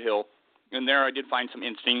go over the hill, and there I did find some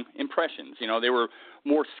interesting impressions. You know, they were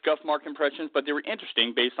more scuff mark impressions, but they were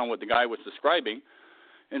interesting based on what the guy was describing.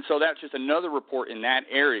 And so that's just another report in that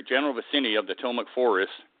area, general vicinity of the Tillamook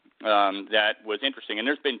Forest, that was interesting. And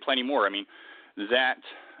there's been plenty more. I mean,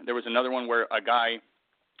 there was another one where a guy,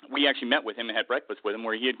 we actually met with him and had breakfast with him,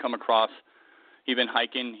 where he had come across, he'd been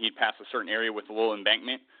hiking, he'd passed a certain area with a little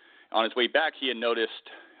embankment. On his way back, he had noticed,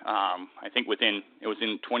 I think within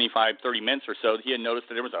 25, 30 minutes or so, he had noticed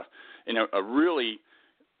that there was a really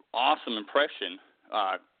awesome impression,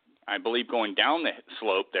 I believe, going down the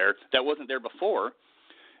slope there that wasn't there before.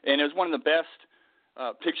 And it was one of the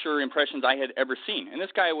best picture impressions I had ever seen. And this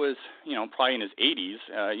guy was, probably in his 80s,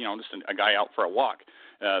 just a guy out for a walk.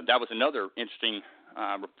 That was another interesting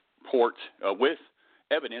report with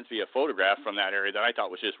evidence via photograph from that area that I thought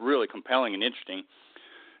was just really compelling and interesting.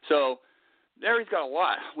 So there he's got a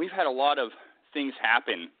lot. We've had a lot of things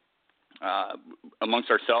happen amongst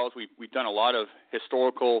ourselves. We've done a lot of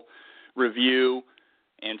historical review,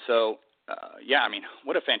 and so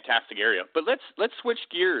what a fantastic area. But let's switch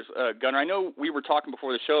gears, Gunnar. I know we were talking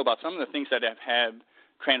before the show about some of the things that have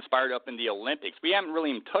transpired up in the Olympics. We haven't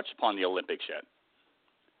really even touched upon the Olympics yet.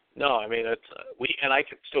 No, I mean and I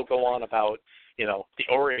could still go on about the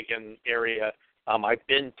Oregon area. I've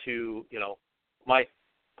been to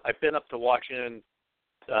I've been up to Washington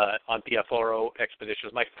on BFRO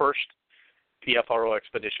expeditions. My first BFRO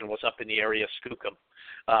expedition was up in the area of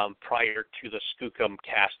Skookum, prior to the Skookum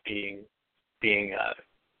cast being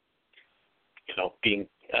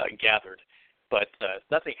gathered. But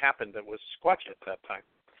nothing happened that was squatched at that time.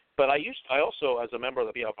 But I also, as a member of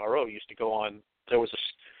the BFRO, used to go on. There was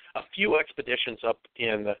a few expeditions up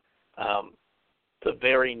in the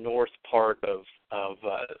very north part of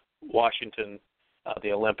Washington,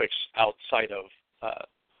 the Olympics, outside of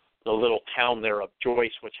the little town there of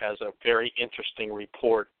Joyce, which has a very interesting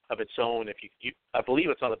report of its own. If you I believe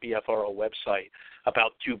it's on the BFRO website,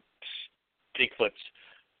 about two Bigfoots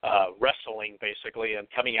wrestling basically and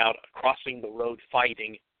coming out, crossing the road,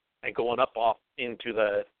 fighting, and going up off into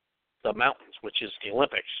the mountains, which is the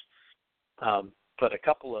Olympics. But a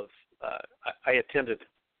couple of I attended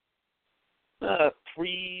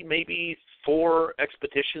 3, maybe 4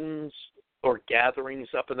 expeditions or gatherings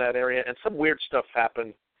up in that area, and some weird stuff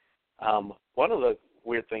happened. One of the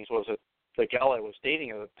weird things was that the gal I was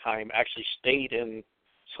dating at the time actually stayed in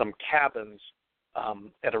some cabins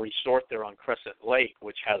at a resort there on Crescent Lake,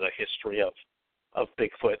 which has a history of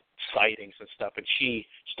Bigfoot sightings and stuff. And she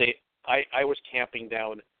stayed. I was camping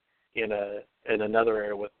down in another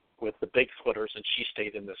area with the Bigfooters, and she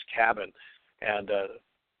stayed in this cabin. And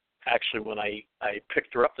actually, when I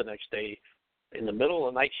picked her up the next day, in the middle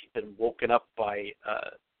of the night, she'd been woken up by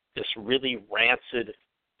this really rancid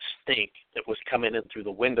stink that was coming in through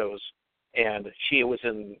the windows, and she was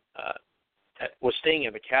staying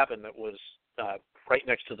in a cabin that was right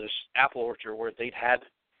next to this apple orchard where they'd had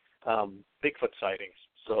Bigfoot sightings.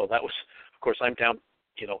 So that was, of course, I'm down,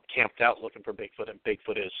 camped out looking for Bigfoot, and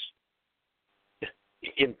Bigfoot is,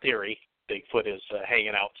 in theory, Bigfoot is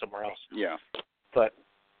hanging out somewhere else. Yeah. But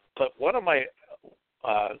one of my,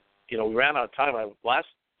 we ran out of time.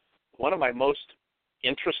 One of my most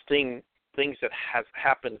interesting things that has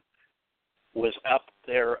happened was up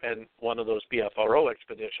there in one of those BFRO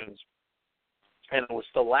expeditions, and it was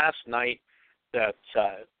the last night that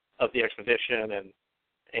of the expedition,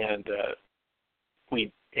 and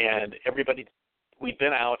we'd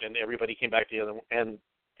been out, and everybody came back together, and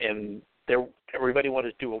everybody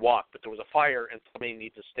wanted to do a walk, but there was a fire, and somebody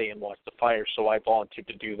needed to stay and watch the fire, so I volunteered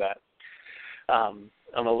to do that. On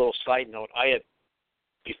a little side note,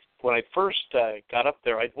 when I first got up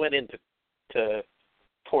there, I went into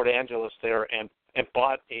Port Angeles there and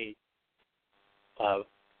bought a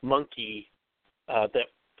monkey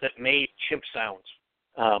that made chimp sounds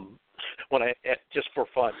just for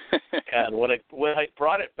fun. And when I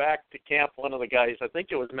brought it back to camp, one of the guys, I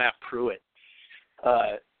think it was Matt Pruitt,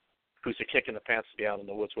 who's a kick in the pants to be out in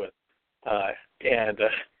the woods with, and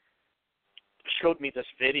showed me this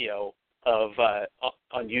video of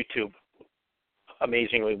on YouTube.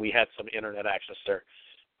 Amazingly, we had some internet access there,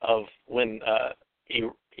 of when a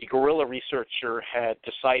gorilla researcher had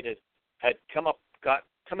come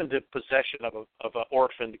into possession of an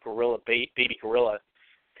orphaned gorilla, baby gorilla,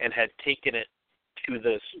 and had taken it to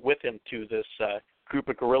this group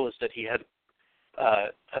of gorillas that he had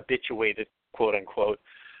habituated, quote unquote,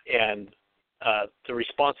 and the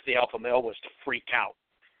response to the alpha male was to freak out.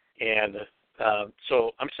 And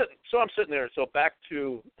so I'm sitting there. So back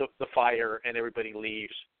to the fire, and everybody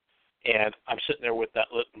leaves, and I'm sitting there with that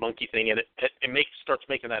little monkey thing, and it starts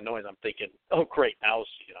making that noise. I'm thinking, oh great, now's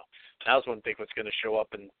when Bigfoot's going to show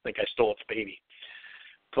up and think I stole its baby.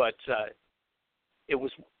 But it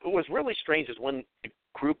was really strange. Is when the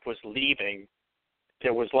group was leaving,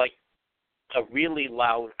 there was like a really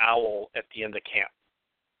loud owl at the end of camp,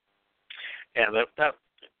 and that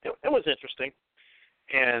it was interesting.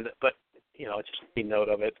 But just made note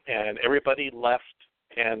of it, and everybody left.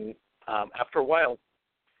 And after a while,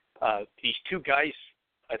 these two guys,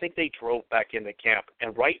 I think they drove back into camp.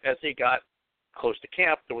 And right as they got close to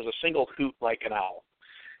camp, there was a single hoot like an owl,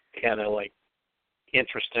 and they're like,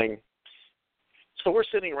 interesting. So we're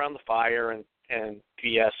sitting around the fire and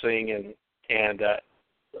BSing, and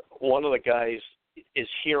one of the guys is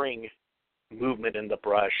hearing movement in the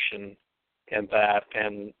brush and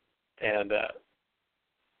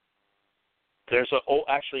there's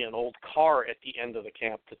actually an old car at the end of the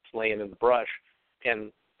camp that's laying in the brush,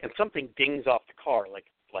 and something dings off the car like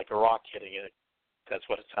a rock hitting it. That's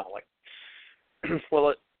what it sounded like.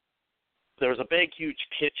 Well, there was a big, huge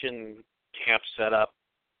kitchen camp set up,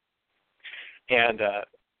 and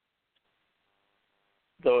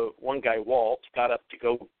the one guy, Walt, got up to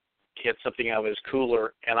go get something out of his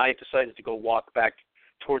cooler, and I decided to go walk back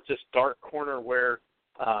towards this dark corner where,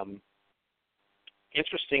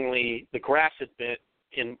 interestingly, the grass had been,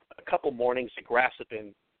 in a couple mornings, the grass had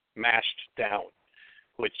been mashed down,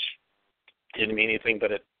 which didn't mean anything,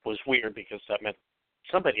 but it was weird because that meant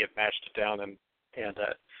somebody had mashed it down, and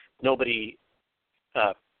nobody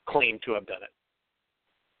claimed to have done it.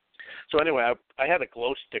 So anyway, I had a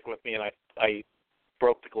glow stick with me, and I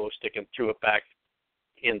broke the glow stick and threw it back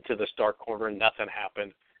into this dark corner, and nothing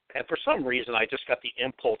happened. And for some reason, I just got the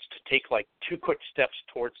impulse to take like 2 quick steps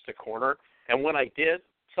towards the corner. And when I did,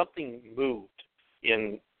 something moved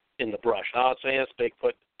in the brush. Now, I'm saying it's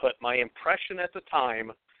Bigfoot, but my impression at the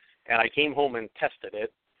time, and I came home and tested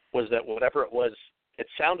it, was that whatever it was, it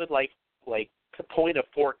sounded like the point of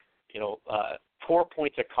 4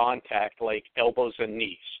 points of contact, like elbows and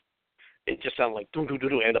knees. It just sounded like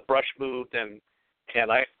doo-doo-doo-doo, and the brush moved, and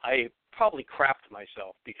I probably crapped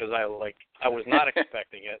myself because I was not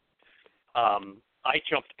expecting it. I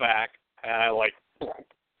jumped back,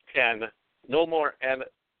 and no more, and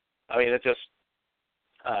I mean, it just,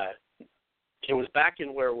 it was back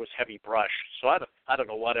in where it was heavy brush, so I don't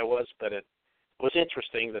know what it was, but it was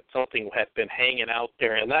interesting that something had been hanging out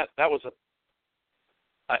there, and that was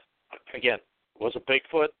again, was it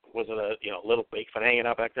Bigfoot? Was it a little Bigfoot hanging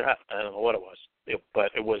out back there? I don't know what it was,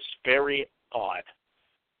 but it was very odd.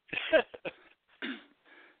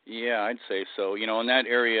 Yeah, I'd say so. In that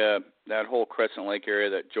area, that whole Crescent Lake area,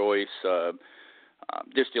 that Joyce,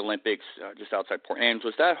 just the Olympics, just outside Port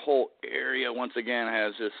Angeles, that whole area, once again,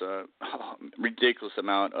 has this ridiculous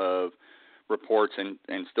amount of reports,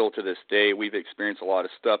 and still to this day, we've experienced a lot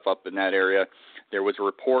of stuff up in that area. There was a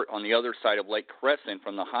report on the other side of Lake Crescent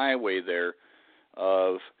from the highway there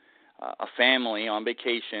of a family on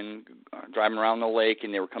vacation driving around the lake,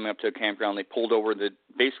 and they were coming up to a campground. They pulled over to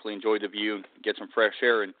basically enjoy the view and get some fresh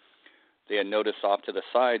air, and they had noticed off to the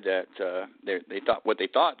side that they thought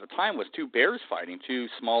at the time was 2 bears fighting, 2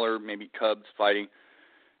 smaller, maybe cubs fighting.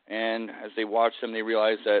 And as they watched them, they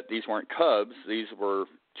realized that these weren't cubs. These were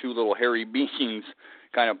 2 little hairy beings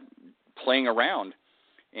kind of playing around.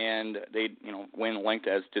 And they, went length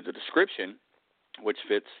as to the description, which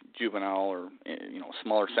fits juvenile or,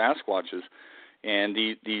 smaller Sasquatches. And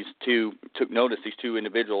these 2 took notice, these 2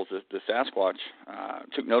 individuals, the Sasquatch,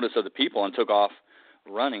 took notice of the people and took off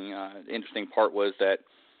running. The interesting part was that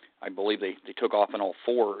I believe they took off on all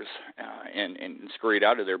 4s and scurried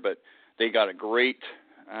out of there, but they got a great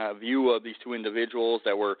view of these 2 individuals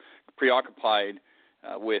that were preoccupied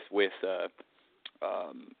with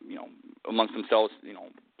amongst themselves,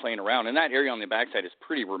 playing around. And that area on the backside is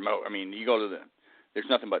pretty remote. I mean, you go to there's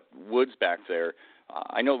nothing but woods back there.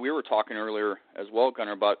 I know we were talking earlier as well,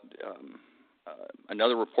 Gunnar, about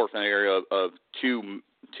another report from the area of two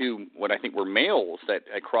what I think were males that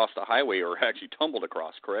had crossed the highway or actually tumbled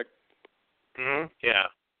across, correct? Mm-hmm. Yeah.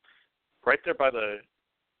 Right there by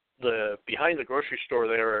the behind the grocery store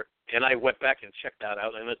there, and I went back and checked that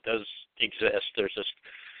out, and it does exist. There's this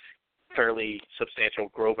fairly substantial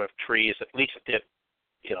grove of trees, at least it did,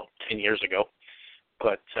 10 years ago.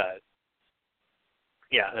 But,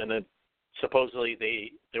 yeah, and then supposedly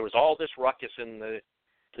there was all this ruckus in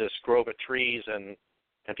this grove of trees, and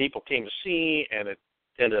people came to see, and it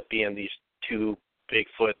ended up being these 2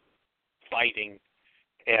 Bigfoot fighting,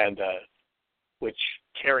 and which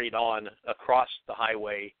carried on across the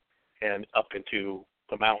highway and up into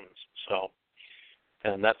the mountains. So,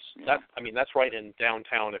 and that's right in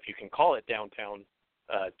downtown, if you can call it downtown,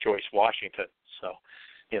 Joyce, Washington. So,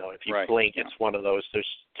 if you blink, it's one of those.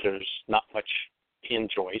 There's not much in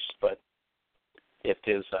Joyce, but it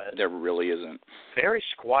is. There really isn't. Very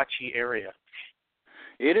squatchy area.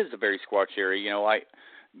 It is a very squatchy area.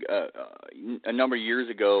 A number of years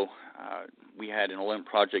ago, we had an Olymp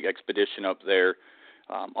Project expedition up there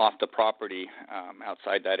off the property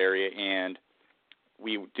outside that area, and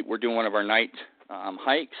we were doing one of our night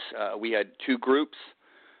hikes. We had two groups.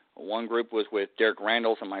 One group was with Derek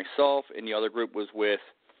Randalls and myself, and the other group was with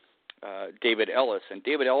David Ellis. And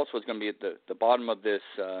David Ellis was going to be at the bottom of this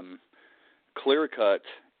clear cut,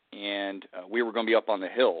 and we were going to be up on the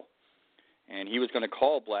hill. And he was going to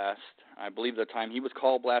call blast. I believe the time he was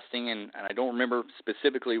call blasting, and I don't remember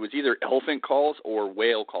specifically, it was either elephant calls or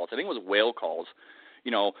whale calls. I think it was whale calls.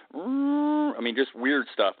 Just weird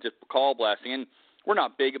stuff, just call blasting. And we're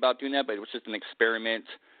not big about doing that, but it was just an experiment,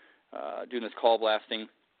 doing this call blasting.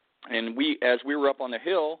 And as we were up on the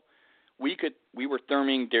hill, we were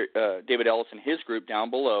therming David Ellis and his group down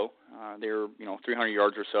below. They were 300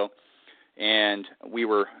 yards or so, and we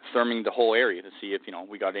were therming the whole area to see if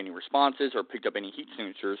we got any responses or picked up any heat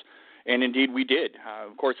signatures. And indeed we did.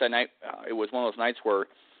 Of course, that night it was one of those nights where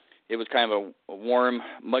it was kind of a warm,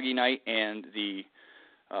 muggy night, and the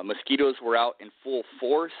mosquitoes were out in full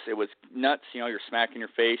force. It was nuts. You're smacking your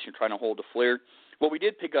face, you're trying to hold the flare. Well, we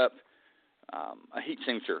did pick up a heat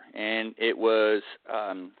signature, and it was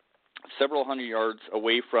several hundred yards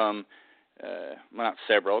away from, not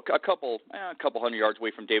several, a couple hundred yards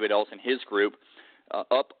away from David Ellis and his group,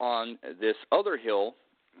 up on this other hill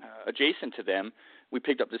adjacent to them. We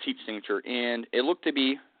picked up this heat signature, and it looked to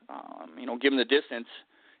be, given the distance,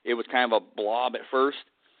 it was kind of a blob at first,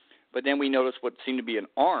 but then we noticed what seemed to be an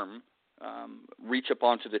arm reach up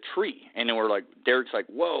onto the tree, and then Derek's like,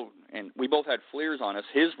 whoa, and we both had flares on us.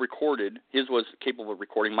 His was capable of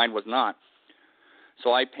recording, mine was not.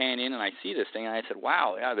 So I pan in and I see this thing, and I said,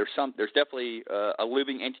 wow, yeah, there's definitely a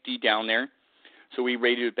living entity down there. So we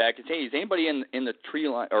radioed it back and said, hey, is anybody in the tree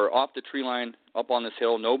line or off the tree line up on this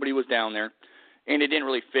hill? Nobody was down there, and it didn't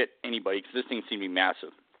really fit anybody because this thing seemed to be massive.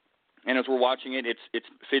 And as we're watching it, it's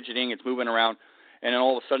fidgeting, it's moving around, and then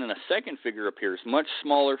all of a sudden a second figure appears, much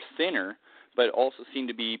smaller, thinner, but also seemed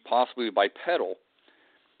to be possibly bipedal.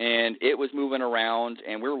 And it was moving around,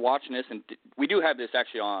 and we were watching this, and we do have this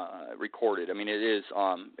actually recorded. I mean, it is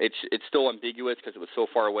it's still ambiguous because it was so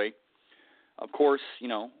far away. Of course,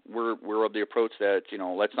 we're of the approach that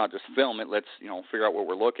let's not just film it. Let's figure out what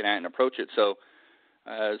we're looking at and approach it. So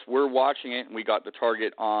as we're watching it, and we got the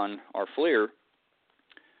target on our FLIR,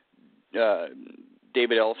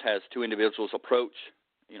 David Ellis has two individuals approach,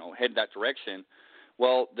 head that direction.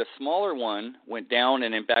 Well, the smaller one went down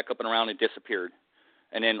and then back up and around and disappeared.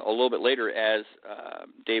 And then a little bit later, as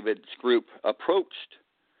David's group approached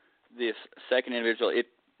this second individual, it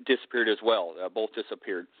disappeared as well. Both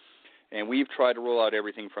disappeared. And we've tried to rule out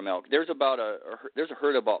everything from elk. There's a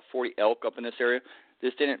herd of about 40 elk up in this area.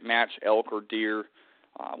 This didn't match elk or deer.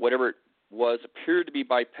 Whatever it was appeared to be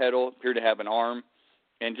bipedal, appeared to have an arm.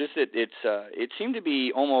 And just it seemed to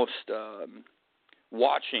be almost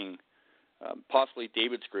watching possibly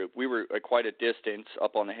David's group. We were at quite a distance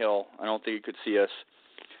up on the hill. I don't think you could see us.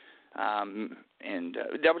 And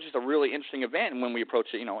that was just a really interesting event when we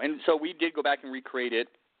approached it, And so we did go back and recreate it.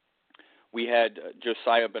 We had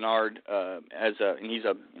Josiah Bernard and he's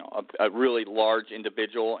a really large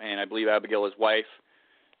individual, and I believe Abigail, his wife,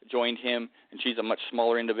 joined him, and she's a much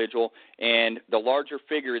smaller individual. And the larger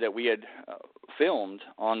figure that we had filmed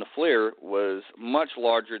on the FLIR was much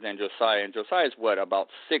larger than Josiah. And Josiah's about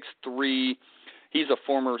 6'3". He's a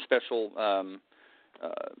former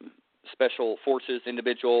special forces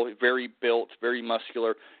individual, very built, very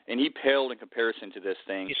muscular, and he paled in comparison to this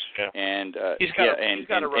thing. He's got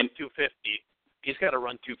to run 250. He's got to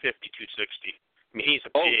run 250, 260. I mean, he's a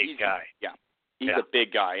big guy. Yeah, he's a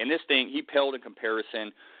big guy, and this thing he paled in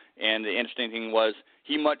comparison. And the interesting thing was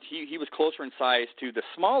he was closer in size to the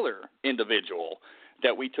smaller individual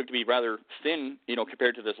that we took to be rather thin,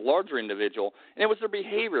 compared to this larger individual. And it was their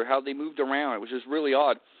behavior, how they moved around. It was just really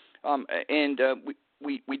odd.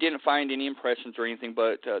 We didn't find any impressions or anything,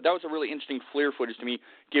 but that was a really interesting FLIR footage to me,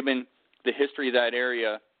 given the history of that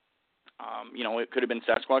area. It could have been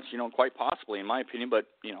Sasquatch, quite possibly, in my opinion, but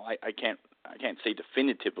I can't say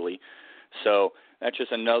definitively. So that's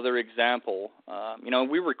just another example.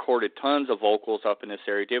 We recorded tons of vocals up in this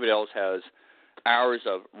area. David Ellis has hours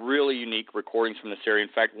of really unique recordings from this area. In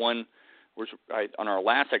fact, one was on our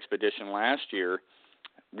last expedition last year.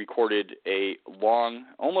 recorded a long,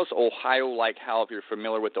 almost Ohio-like howl. If you're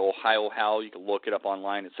familiar with the Ohio howl, you can look it up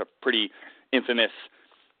online. It's a pretty infamous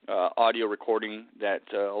audio recording that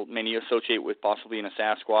many associate with possibly in a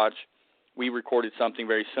Sasquatch. We recorded something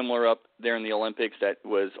very similar up there in the Olympics that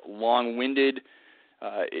was long-winded.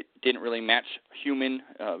 It didn't really match human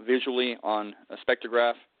visually on a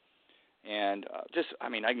spectrograph. And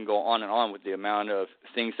I can go on and on with the amount of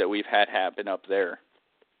things that we've had happen up there.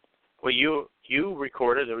 Well, you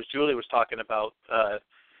recorded. It was Julie was talking about,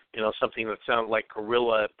 something that sounded like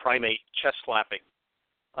gorilla primate chest slapping.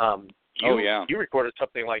 You recorded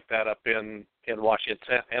something like that up in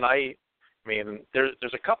Washington, and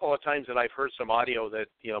there's a couple of times that I've heard some audio that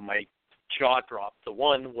my jaw dropped. The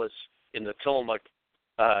one was in the Tillamook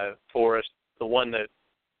forest, the one that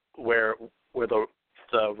where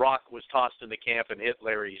the rock was tossed in the camp and hit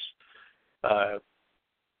Larry's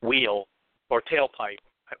wheel or tailpipe.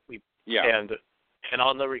 And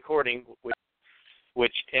on the recording,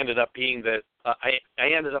 which ended up being that I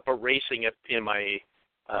ended up erasing it in my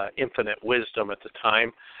infinite wisdom at the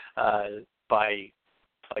time by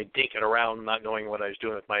dinking around, not knowing what I was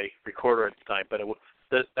doing with my recorder at the time. But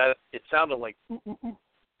it sounded like,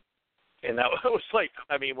 and that was like,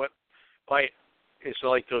 it's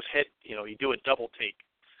like those head, you do a double take,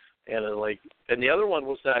 and and the other one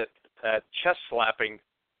was that chest slapping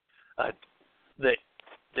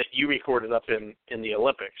that you recorded up in the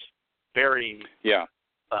Olympics. Very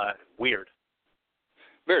weird.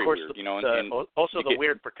 Very weird, and also the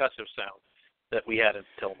weird percussive sound that we had in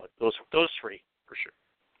Tillamook. Those three for sure.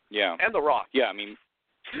 Yeah. And the rock. Yeah,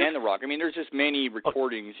 and the rock. There's just many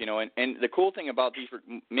recordings, and the cool thing about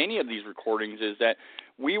many of these recordings is that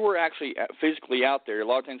we were actually physically out there. A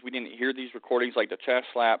lot of times we didn't hear these recordings, like the chest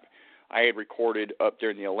slap I had recorded up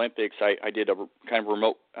there in the Olympics. I did a kind of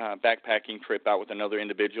remote backpacking trip out with another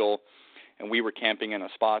individual, and we were camping in a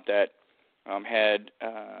spot that had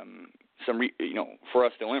for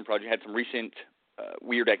us, the Olympic Project had some recent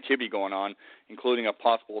weird activity going on, including a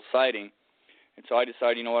possible sighting. And so I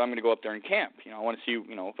decided, I'm going to go up there and camp. I want to see,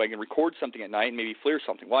 if I can record something at night and maybe flare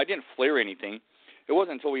something. Well, I didn't flare anything. It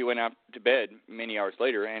wasn't until we went out to bed many hours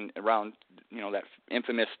later and around, that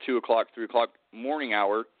infamous 2 o'clock, 3 o'clock morning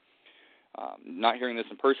hour, not hearing this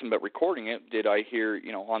in person but recording it, did I hear,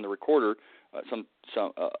 on the recorder,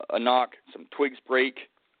 a knock, some twigs break,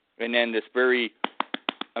 and then this very,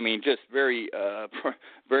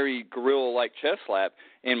 very gorilla-like chest slap.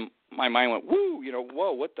 And my mind went, woo,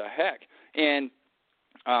 whoa, what the heck? And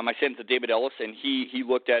I sent it to David Ellis, and he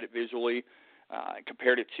looked at it visually,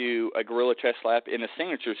 compared it to a gorilla chest slap, and the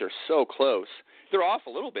signatures are so close. They're off a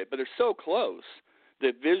little bit, but they're so close.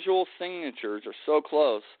 The visual signatures are so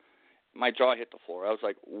close. My jaw hit the floor. I was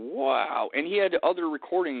like, wow. And he had other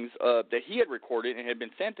recordings that he had recorded and had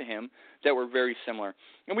been sent to him that were very similar.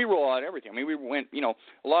 And we roll out everything. We went,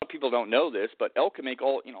 a lot of people don't know this, but elk can make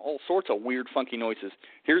all sorts of weird, funky noises.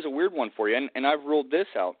 Here's a weird one for you, and I've ruled this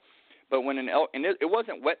out. But when an elk, and it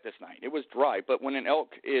wasn't wet this night, it was dry, but when an elk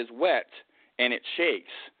is wet and it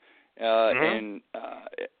shakes, and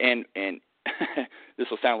this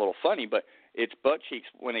will sound a little funny, but its butt cheeks,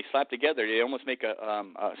 when they slap together, they almost make a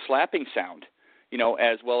slapping sound,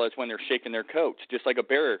 as well as when they're shaking their coat, just like a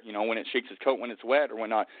bear, when it shakes its coat when it's wet or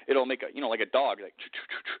whatnot, it'll make like a dog, like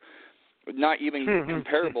not even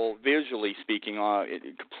comparable visually speaking,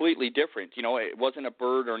 completely different. It wasn't a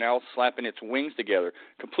bird or an owl slapping its wings together,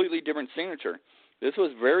 completely different signature. This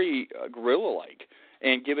was very gorilla-like,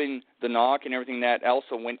 and given the knock and everything that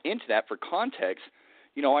also went into that for context,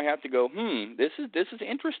 I have to go, this is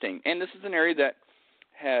interesting. And this is an area that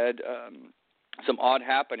had some odd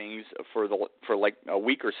happenings for like a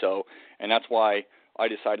week or so, and that's why I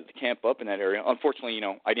decided to camp up in that area. Unfortunately,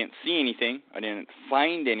 I didn't see anything. I didn't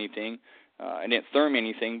find anything. I didn't therm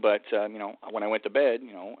anything, but, when I went to bed,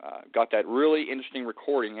 got that really interesting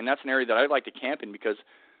recording. And that's an area that I'd like to camp in because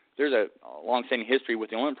there's a long-standing history with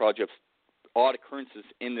the Olympic Project of odd occurrences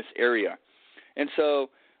in this area. And so,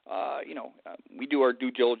 we do our due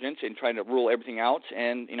diligence in trying to rule everything out.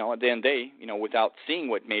 And, at the end of the day, without seeing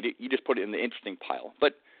what made it, you just put it in the interesting pile.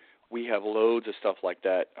 But we have loads of stuff like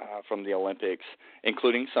that from the Olympics,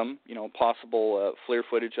 including some, possible flare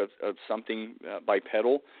footage of something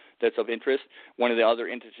bipedal that's of interest. One of the other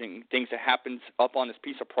interesting things that happens up on this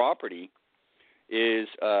piece of property is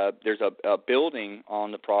there's a building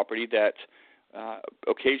on the property that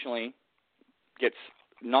occasionally gets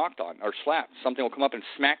knocked on or slapped. Something will come up and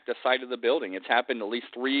smack the side of the building. It's happened at least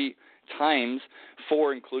 3 times,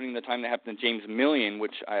 4 including the time that happened to James Million,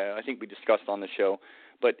 which I think we discussed on the show.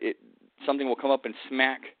 But something will come up and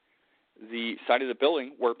smack the side of the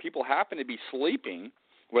building where people happen to be sleeping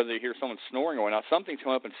whether you hear someone snoring or not, something's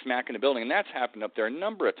come up and smacking the building, and that's happened up there a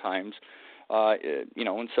number of times. And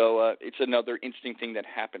so it's another interesting thing that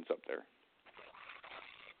happens up there.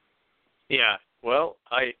 Yeah, well,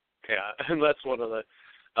 and that's one of the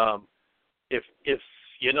if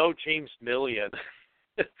you know James Millian,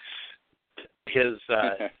 his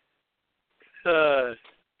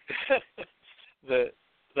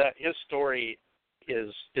his story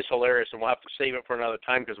is hilarious, and we'll have to save it for another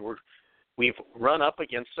time because we've run up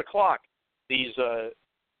against the clock. These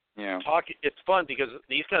it's fun because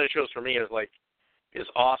these kind of shows for me is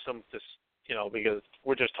awesome to because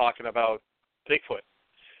we're just talking about Bigfoot.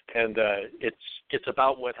 And it's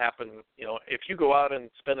about what happened. If you go out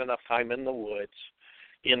and spend enough time in the woods,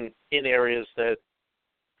 in areas that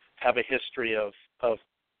have a history of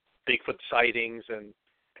Bigfoot sightings and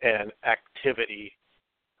activity,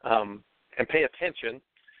 and pay attention,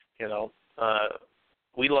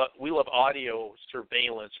 we love audio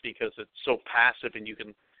surveillance because it's so passive, and you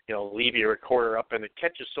can leave your recorder up, and it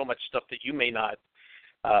catches so much stuff that you may not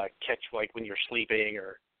catch, like when you're sleeping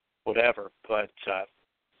or whatever, but.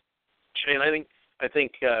 Shane, I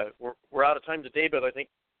think we're out of time today, but I think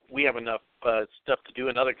we have enough stuff to do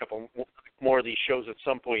another couple more of these shows at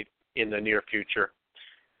some point in the near future.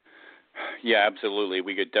 Yeah, absolutely.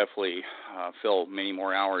 We could definitely fill many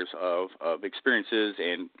more hours of experiences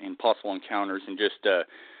and possible encounters and just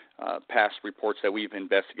past reports that we've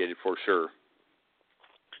investigated for sure.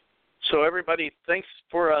 So everybody, thanks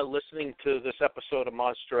for listening to this episode of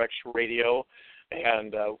Monster X Radio,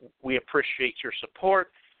 and we appreciate your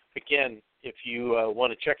support. Again, if you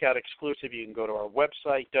want to check out exclusive, you can go to our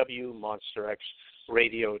website,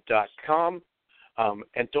 wmonsterxradio.com.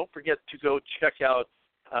 And don't forget to go check out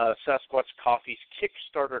Sasquatch Coffee's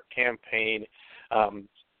Kickstarter campaign.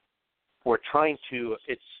 We're trying to,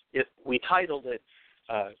 we titled it,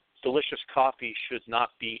 Delicious Coffee Should Not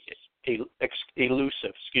Be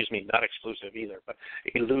Elusive. Not exclusive either, but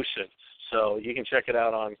elusive. So you can check it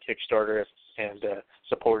out on Kickstarter and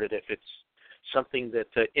support it if it's something that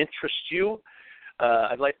interests you.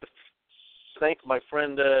 I'd like to thank my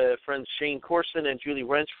friends Shane Corson and Julie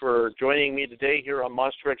Wrench for joining me today here on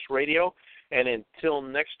Monster X Radio. And until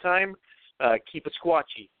next time, keep it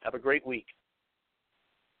squatchy. Have a great week.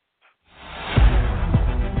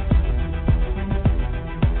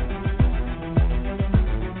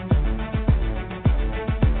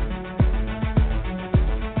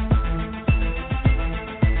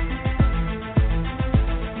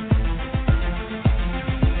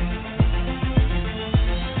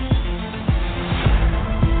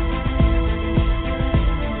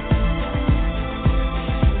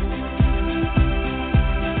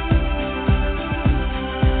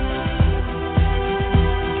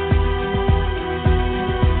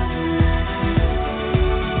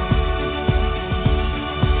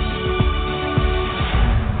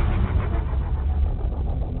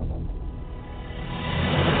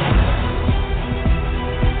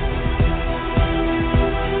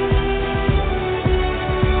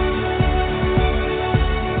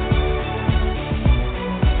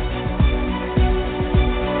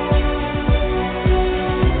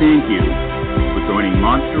 Thank you for joining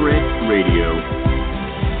Monster X Radio